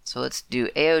 So let's do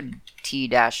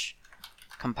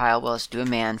AOT-compile. Well, let's do a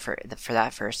man for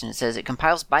that first. And it says it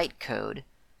compiles bytecode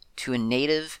to a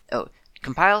native.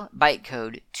 Compile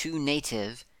bytecode to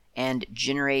native and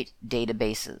generate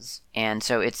databases. And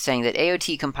so it's saying that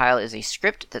AOT compile is a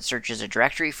script that searches a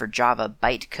directory for Java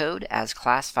bytecode as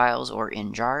class files or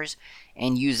in jars,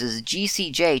 and uses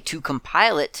GCJ to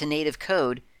compile it to native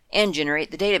code and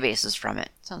generate the databases from it.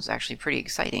 Sounds actually pretty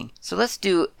exciting. So let's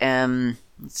do, let's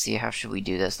see, how should we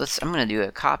do this? I'm going to do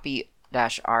a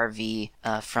copy-rv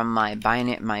from my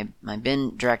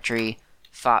bin directory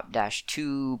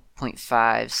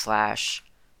fop-2.5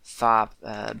 / fop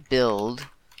build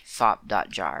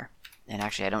fop.jar. And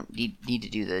actually I don't need to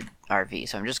do the rv,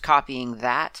 so I'm just copying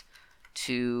that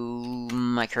to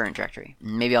my current directory.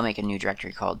 Maybe I'll make a new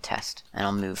directory called test, and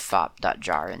I'll move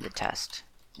fop.jar into test.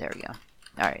 There we go.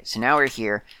 Alright, so now we're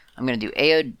here. I'm going to do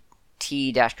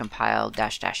aot-compile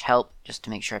 -- help just to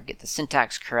make sure I get the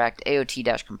syntax correct.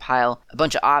 aot-compile, a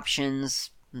bunch of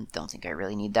options. Don't think I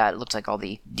really need that. It looks like all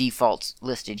the defaults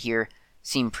listed here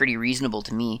seem pretty reasonable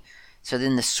to me. So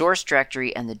then the source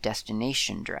directory and the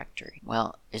destination directory.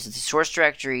 Well, is the source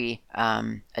directory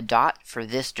a dot for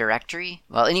this directory?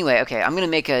 Well, anyway, okay, I'm going to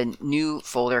make a new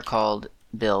folder called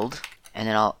build, and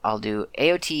then I'll do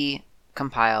aot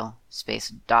compile space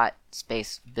dot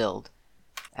space build,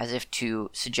 as if to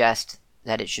suggest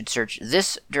that it should search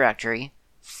this directory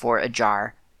for a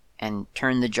jar and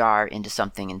turn the jar into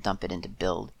something and dump it into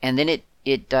build. And then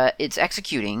it's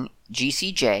executing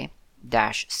GCJ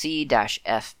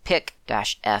 -c-f pick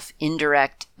 -f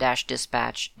indirect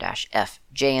 -dispatch -f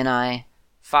jni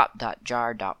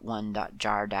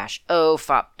fop.jar.1.jar-o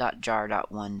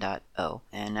fop.jar.1.o.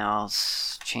 And now I'll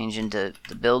change into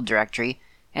the build directory,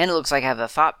 and it looks like I have a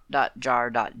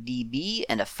fop.jar.db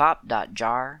and a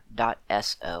fop.jar.so.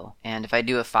 And if I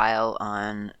do a file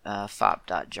on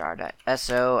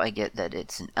fop.jar.so, I get that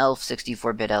it's an ELF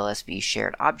 64-bit LSB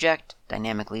shared object,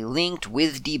 dynamically linked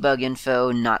with debug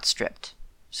info, not stripped.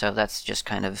 So that's just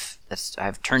kind of,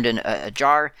 I've turned in a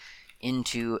jar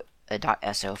into a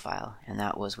 .so file, and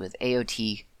that was with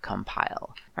AOT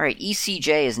compile. Alright,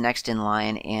 ECJ is next in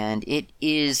line, and it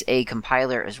is a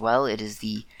compiler as well. It is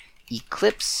the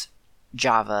Eclipse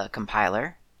Java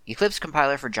compiler. Eclipse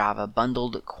compiler for Java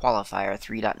bundled qualifier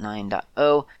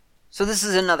 3.9.0. So this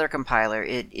is another compiler.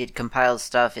 It compiles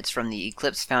stuff. It's from the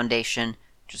Eclipse Foundation,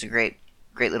 which is a great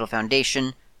little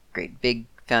foundation, great big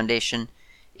foundation.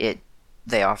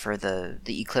 They offer the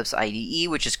Eclipse IDE,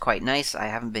 which is quite nice. I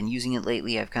haven't been using it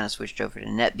lately. I've kind of switched over to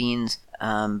NetBeans,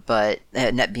 but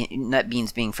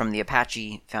NetBeans being from the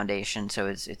Apache Foundation, so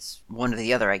it's one or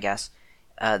the other, I guess.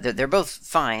 They're both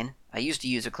fine. I used to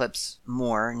use Eclipse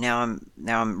more. Now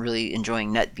I'm really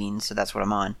enjoying NetBeans, so that's what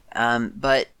I'm on.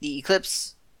 But the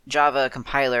Eclipse Java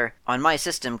compiler on my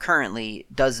system currently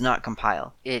does not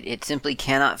compile. It simply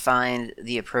cannot find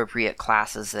the appropriate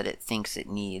classes that it thinks it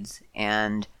needs,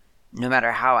 and no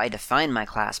matter how I define my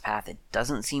class path, it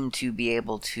doesn't seem to be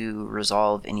able to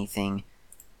resolve anything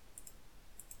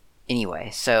anyway.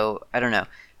 So I don't know.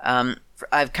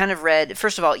 I've kind of read,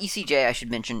 first of all, ECJ, I should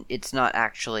mention, it's not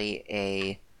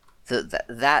actually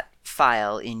that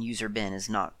file in user bin is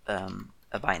not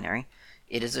a binary.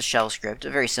 It is a shell script, a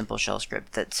very simple shell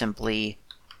script that simply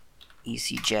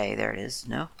ECJ, there it is,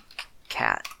 no?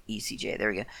 Cat ECJ,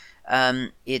 there we go.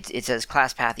 It says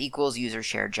class path equals user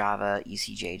shared Java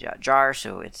ecj.jar,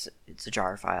 so it's a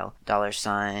jar file.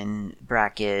 $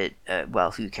 bracket,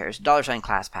 well, who cares? $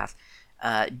 class path,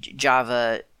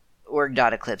 Java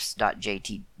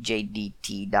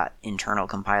org.eclipse.jdt.internal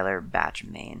compiler batch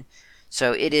main.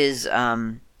 So it is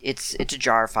it's a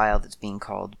jar file that's being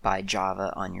called by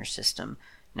Java on your system.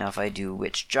 Now if I do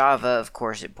which Java, of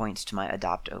course it points to my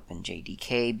adopt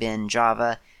openjdk bin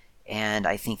Java, and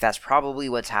I think that's probably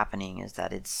what's happening, is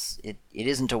that it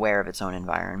isn't aware of its own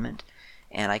environment.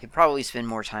 And I could probably spend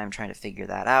more time trying to figure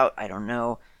that out. I don't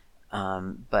know.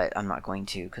 But I'm not going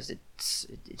to, because it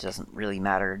doesn't really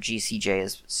matter. GCJ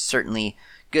is certainly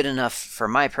good enough for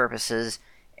my purposes,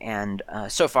 and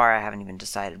so far I haven't even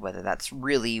decided whether that's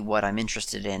really what I'm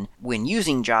interested in when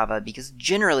using Java, because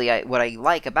generally what I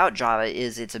like about Java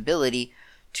is its ability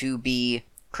to be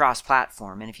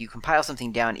cross-platform, and if you compile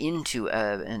something down into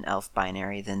an ELF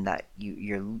binary, then that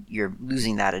you're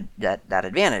losing that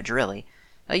advantage, really.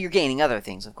 You're gaining other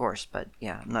things, of course, but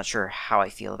yeah, I'm not sure how I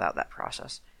feel about that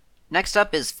process. Next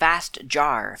up is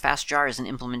FastJar. FastJar is an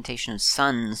implementation of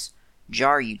Sun's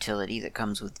jar utility that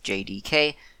comes with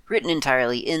JDK, written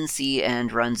entirely in C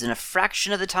and runs in a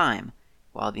fraction of the time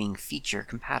while being feature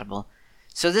compatible.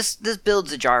 So this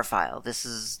builds a jar file.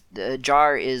 The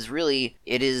jar is really,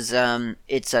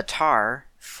 it's a tar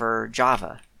for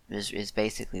Java is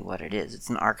basically what it is. It's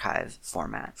an archive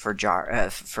format for jar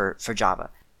for Java.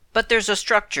 But there's a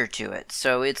structure to it,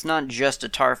 so it's not just a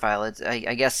tar file.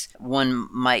 I guess one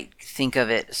might think of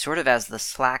it sort of as the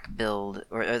Slack build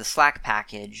or the Slack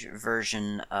package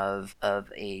version of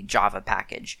a Java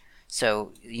package.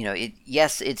 So,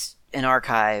 yes, it's an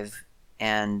archive,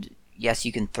 and yes,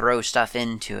 you can throw stuff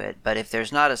into it, but if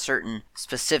there's not a certain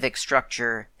specific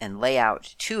structure and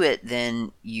layout to it,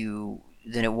 then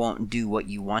it won't do what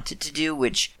you want it to do,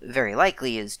 which very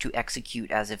likely is to execute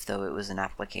as if though it was an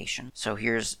application. So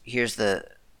here's the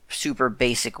super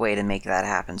basic way to make that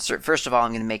happen. So first of all,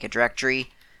 I'm going to make a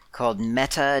directory called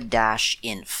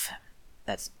meta-inf.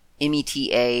 That's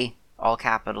META, all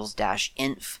capitals,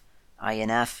 -inf.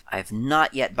 INF. I've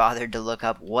not yet bothered to look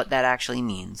up what that actually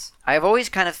means. I've always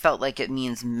kind of felt like it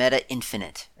means meta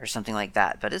infinite or something like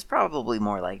that, but it's probably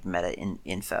more like meta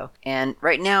info. And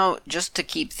right now, just to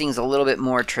keep things a little bit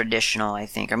more traditional, I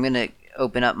think, I'm going to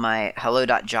open up my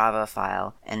hello.java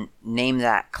file and name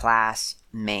that class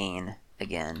main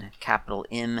again, capital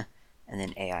M and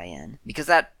then AIN. Because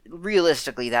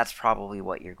realistically, that's probably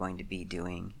what you're going to be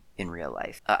doing in real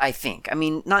life. I think. I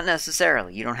mean, not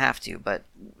necessarily. You don't have to, but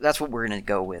that's what we're going to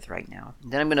go with right now.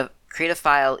 Then I'm going to create a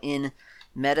file in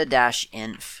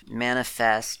meta-inf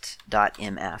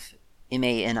manifest.mf.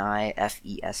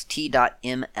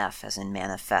 manifest.mf as in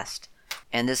manifest.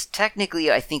 And this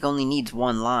technically, I think, only needs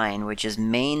one line, which is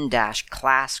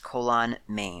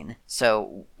main-class:\main.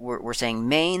 So we're saying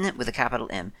main with a capital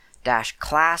M,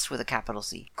 -class with a capital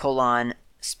C, colon,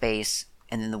 space,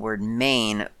 and then the word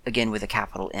main, again with a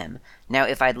capital M. Now,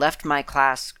 if I'd left my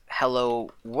class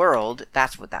hello world,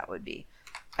 that's what that would be.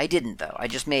 I didn't, though. I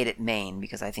just made it main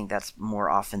because I think that's more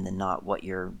often than not what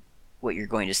you're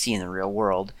going to see in the real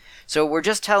world. So we're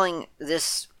just telling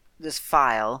this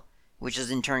file, which is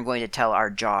in turn going to tell our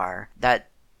jar, that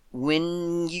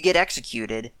when you get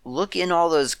executed, look in all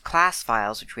those class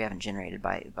files, which we haven't generated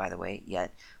by the way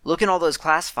yet. Look in all those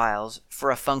class files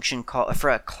for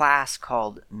a class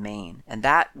called main, and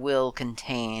that will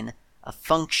contain a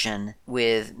function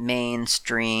with main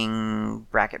string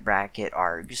bracket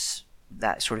args,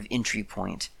 that sort of entry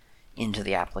point into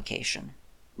the application.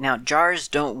 Now, jars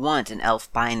don't want an ELF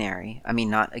binary. I mean,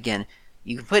 not again.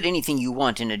 You can put anything you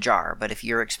want in a jar, but if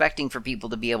you're expecting for people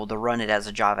to be able to run it as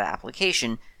a Java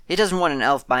application, it doesn't want an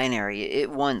ELF binary.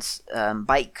 It wants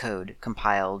bytecode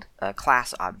compiled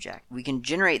class object. We can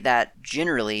generate that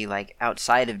generally like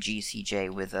outside of GCJ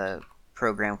with a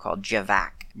program called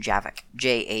Javac, Javac,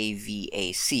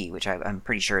 which I'm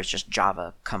pretty sure is just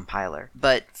Java compiler.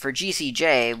 But for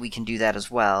GCJ, we can do that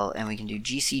as well, and we can do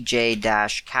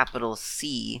GCJ-C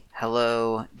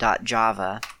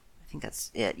hello.java. I think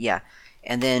that's it, yeah.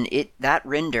 And then that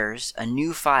renders a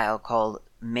new file called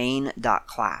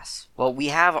main.class. Well, we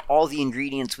have all the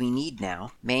ingredients we need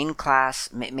now. Main.class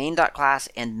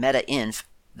and meta-inf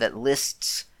that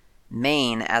lists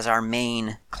main as our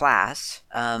main class.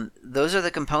 Those are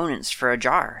the components for a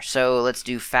jar. So let's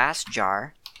do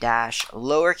fastjar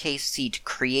 -c to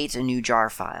create a new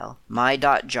jar file.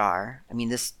 My.jar. I mean,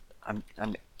 this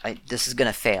is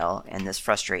going to fail, and this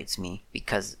frustrates me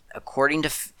because according to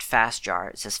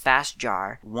fastjar, it says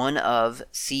fastjar, one of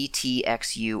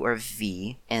CTXU or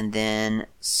V, and then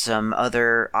some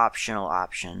other optional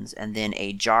options, and then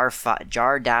a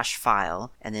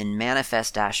jar-file, and then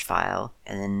manifest-file,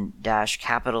 and then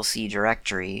 -C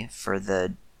directory for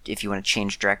if you want to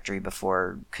change directory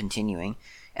before continuing,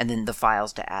 and then the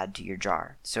files to add to your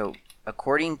jar. So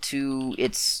according to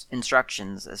its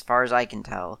instructions, as far as I can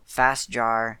tell,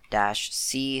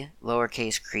 fastjar-c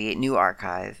create new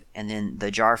archive, and then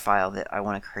the jar file that I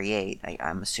want to create,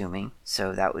 I'm assuming.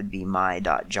 So that would be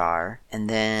my.jar. And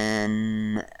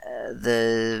then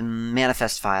the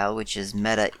manifest file, which is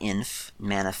meta-inf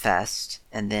manifest.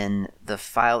 And then the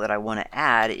file that I want to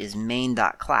add is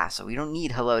main.class. So we don't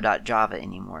need hello.java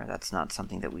anymore. That's not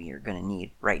something that we are going to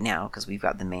need right now because we've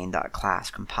got the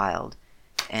main.class compiled.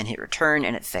 And hit return,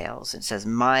 and it fails. It says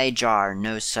my jar,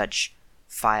 no such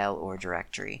file or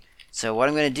directory. So what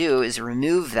I'm going to do is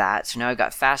remove that. So now I've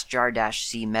got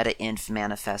fastjar-c meta-inf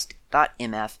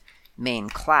manifest.mf main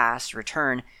class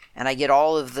return, and I get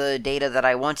all of the data that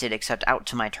I wanted except out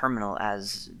to my terminal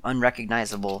as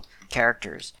unrecognizable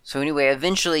characters. So anyway,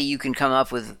 eventually you can come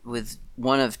up with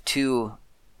one of two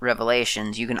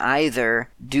revelations. You can either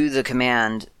do the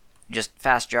command just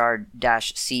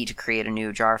fastjar-c to create a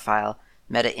new jar file,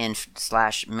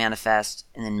 meta-inf/manifest,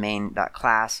 and then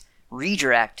main.class,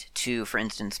 redirect to, for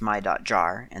instance,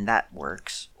 my.jar, and that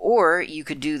works. Or you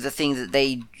could do the thing that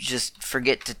they just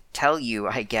forget to tell you,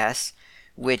 I guess,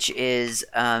 which is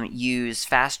use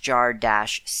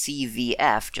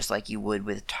fastjar-cvf, just like you would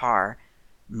with tar,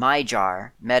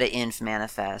 myjar, meta-inf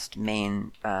manifest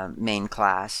main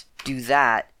class, do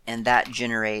that, and that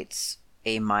generates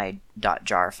a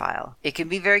my.jar file. It can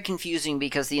be very confusing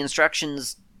because the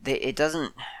instructions, it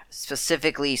doesn't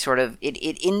specifically sort of,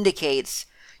 it indicates,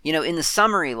 in the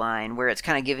summary line where it's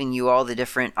kind of giving you all the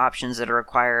different options that are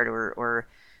required or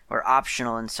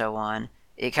optional and so on.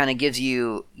 It kind of gives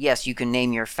you, yes, you can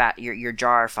name your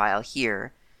jar file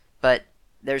here, but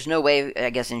there's no way,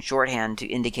 I guess, in shorthand to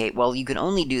indicate, well, you can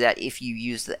only do that if you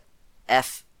use the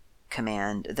F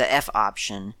command, the F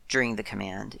option during the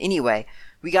command. Anyway,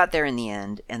 we got there in the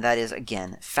end, and that is,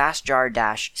 again,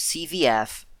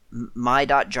 fastjar-cvf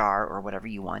my.jar, or whatever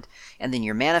you want, and then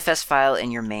your manifest file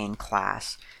and your main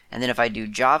class. And then if I do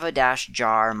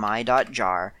java-jar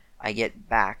my.jar, I get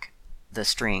back the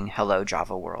string hello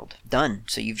Java world. Done.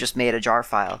 So you've just made a jar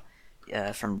file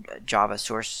from Java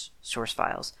source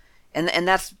files. And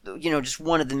that's, just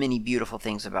one of the many beautiful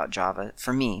things about Java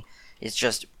for me. It's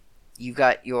just, you've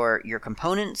got your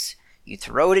components, you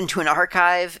throw it into an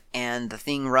archive, and the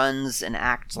thing runs and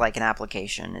acts like an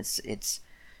application. It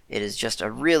is just a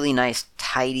really nice,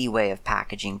 tidy way of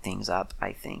packaging things up,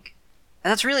 I think. And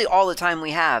that's really all the time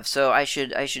we have, so I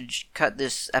should cut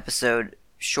this episode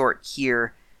short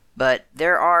here. But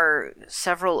there are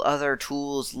several other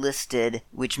tools listed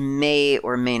which may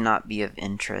or may not be of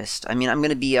interest. I mean, I'm going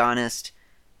to be honest,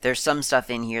 there's some stuff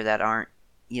in here that aren't,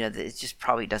 that it just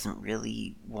probably doesn't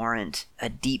really warrant a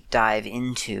deep dive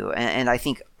into. And I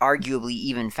think arguably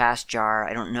even fastjar,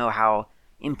 I don't know how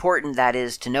important that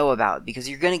is to know about, because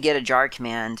you're going to get a jar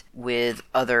command with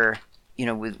other,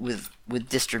 with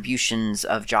distributions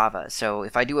of Java. So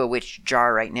if I do a which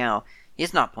jar right now,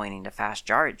 it's not pointing to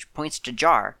fastjar, it points to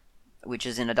jar, which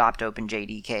is in adopt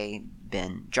openjdk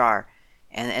bin jar.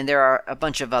 And there are a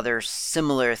bunch of other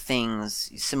similar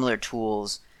things, similar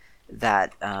tools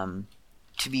that,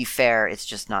 to be fair, it's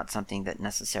just not something that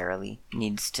necessarily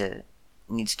needs to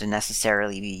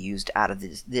necessarily be used out of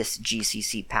this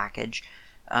GCC package.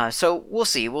 So we'll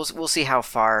see. We'll see how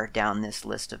far down this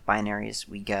list of binaries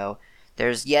we go.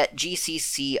 There's yet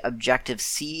GCC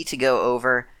Objective-C to go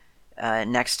over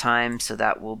next time, so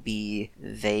that will be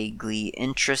vaguely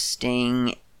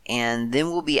interesting. And then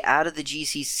we'll be out of the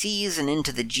GCCs and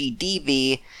into the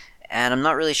GDB, and I'm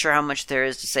not really sure how much there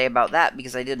is to say about that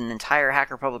because I did an entire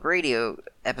Hacker Public Radio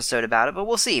episode about it, but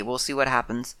we'll see. We'll see what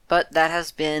happens. But that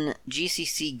has been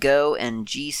GCC Go and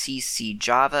GCC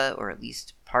Java, or at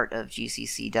least part of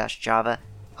GCC-Java.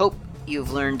 Hope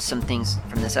you've learned some things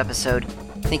from this episode.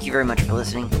 Thank you very much for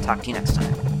listening. Talk to you next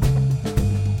time.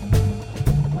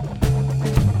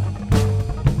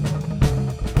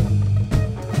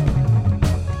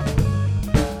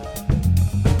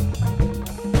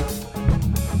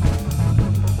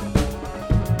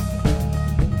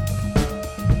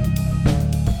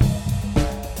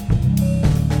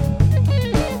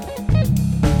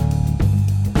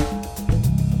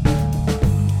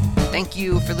 Thank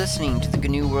you for listening to the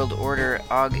GNU World Order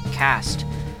Ogcast.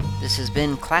 This has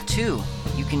been Klaatu.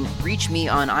 You can reach me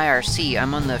on IRC.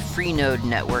 I'm on the Freenode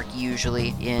network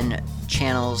usually in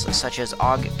channels such as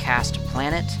Ogcast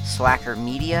Planet, Slacker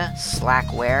Media,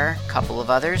 Slackware, a couple of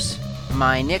others.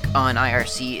 My nick on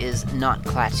IRC is not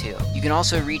Klaatu. You can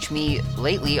also reach me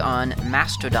lately on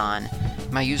Mastodon.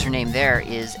 My username there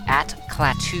is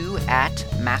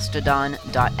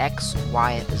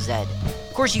 @klaatu@mastodon.xyz.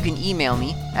 Of course, you can email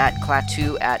me at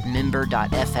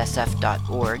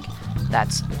klaatu@member.fsf.org.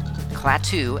 That's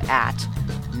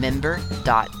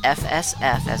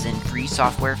klaatu@member.fsf, as in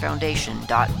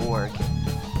freesoftwarefoundation.org.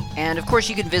 And of course,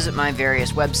 you can visit my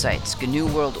various websites,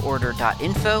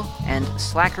 gnuworldorder.info and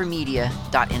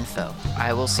slackermedia.info.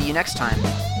 I will see you next time.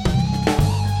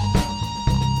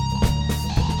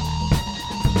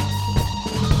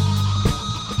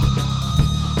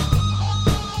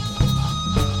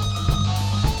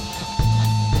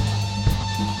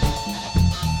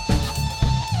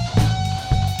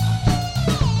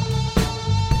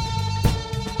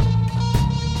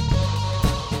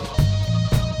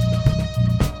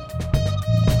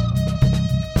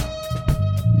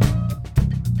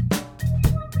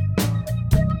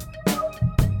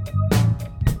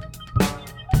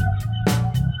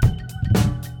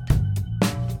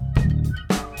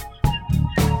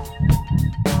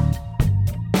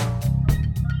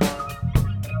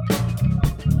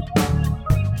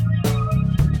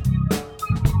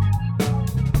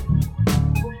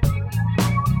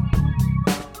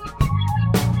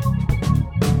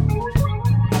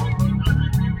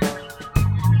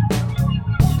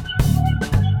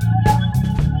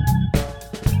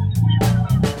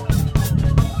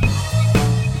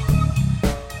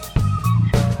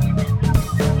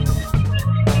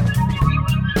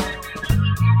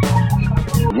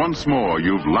 once more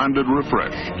you've landed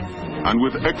refreshed, and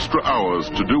with extra hours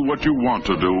to do what you want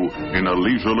to do in a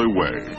leisurely way.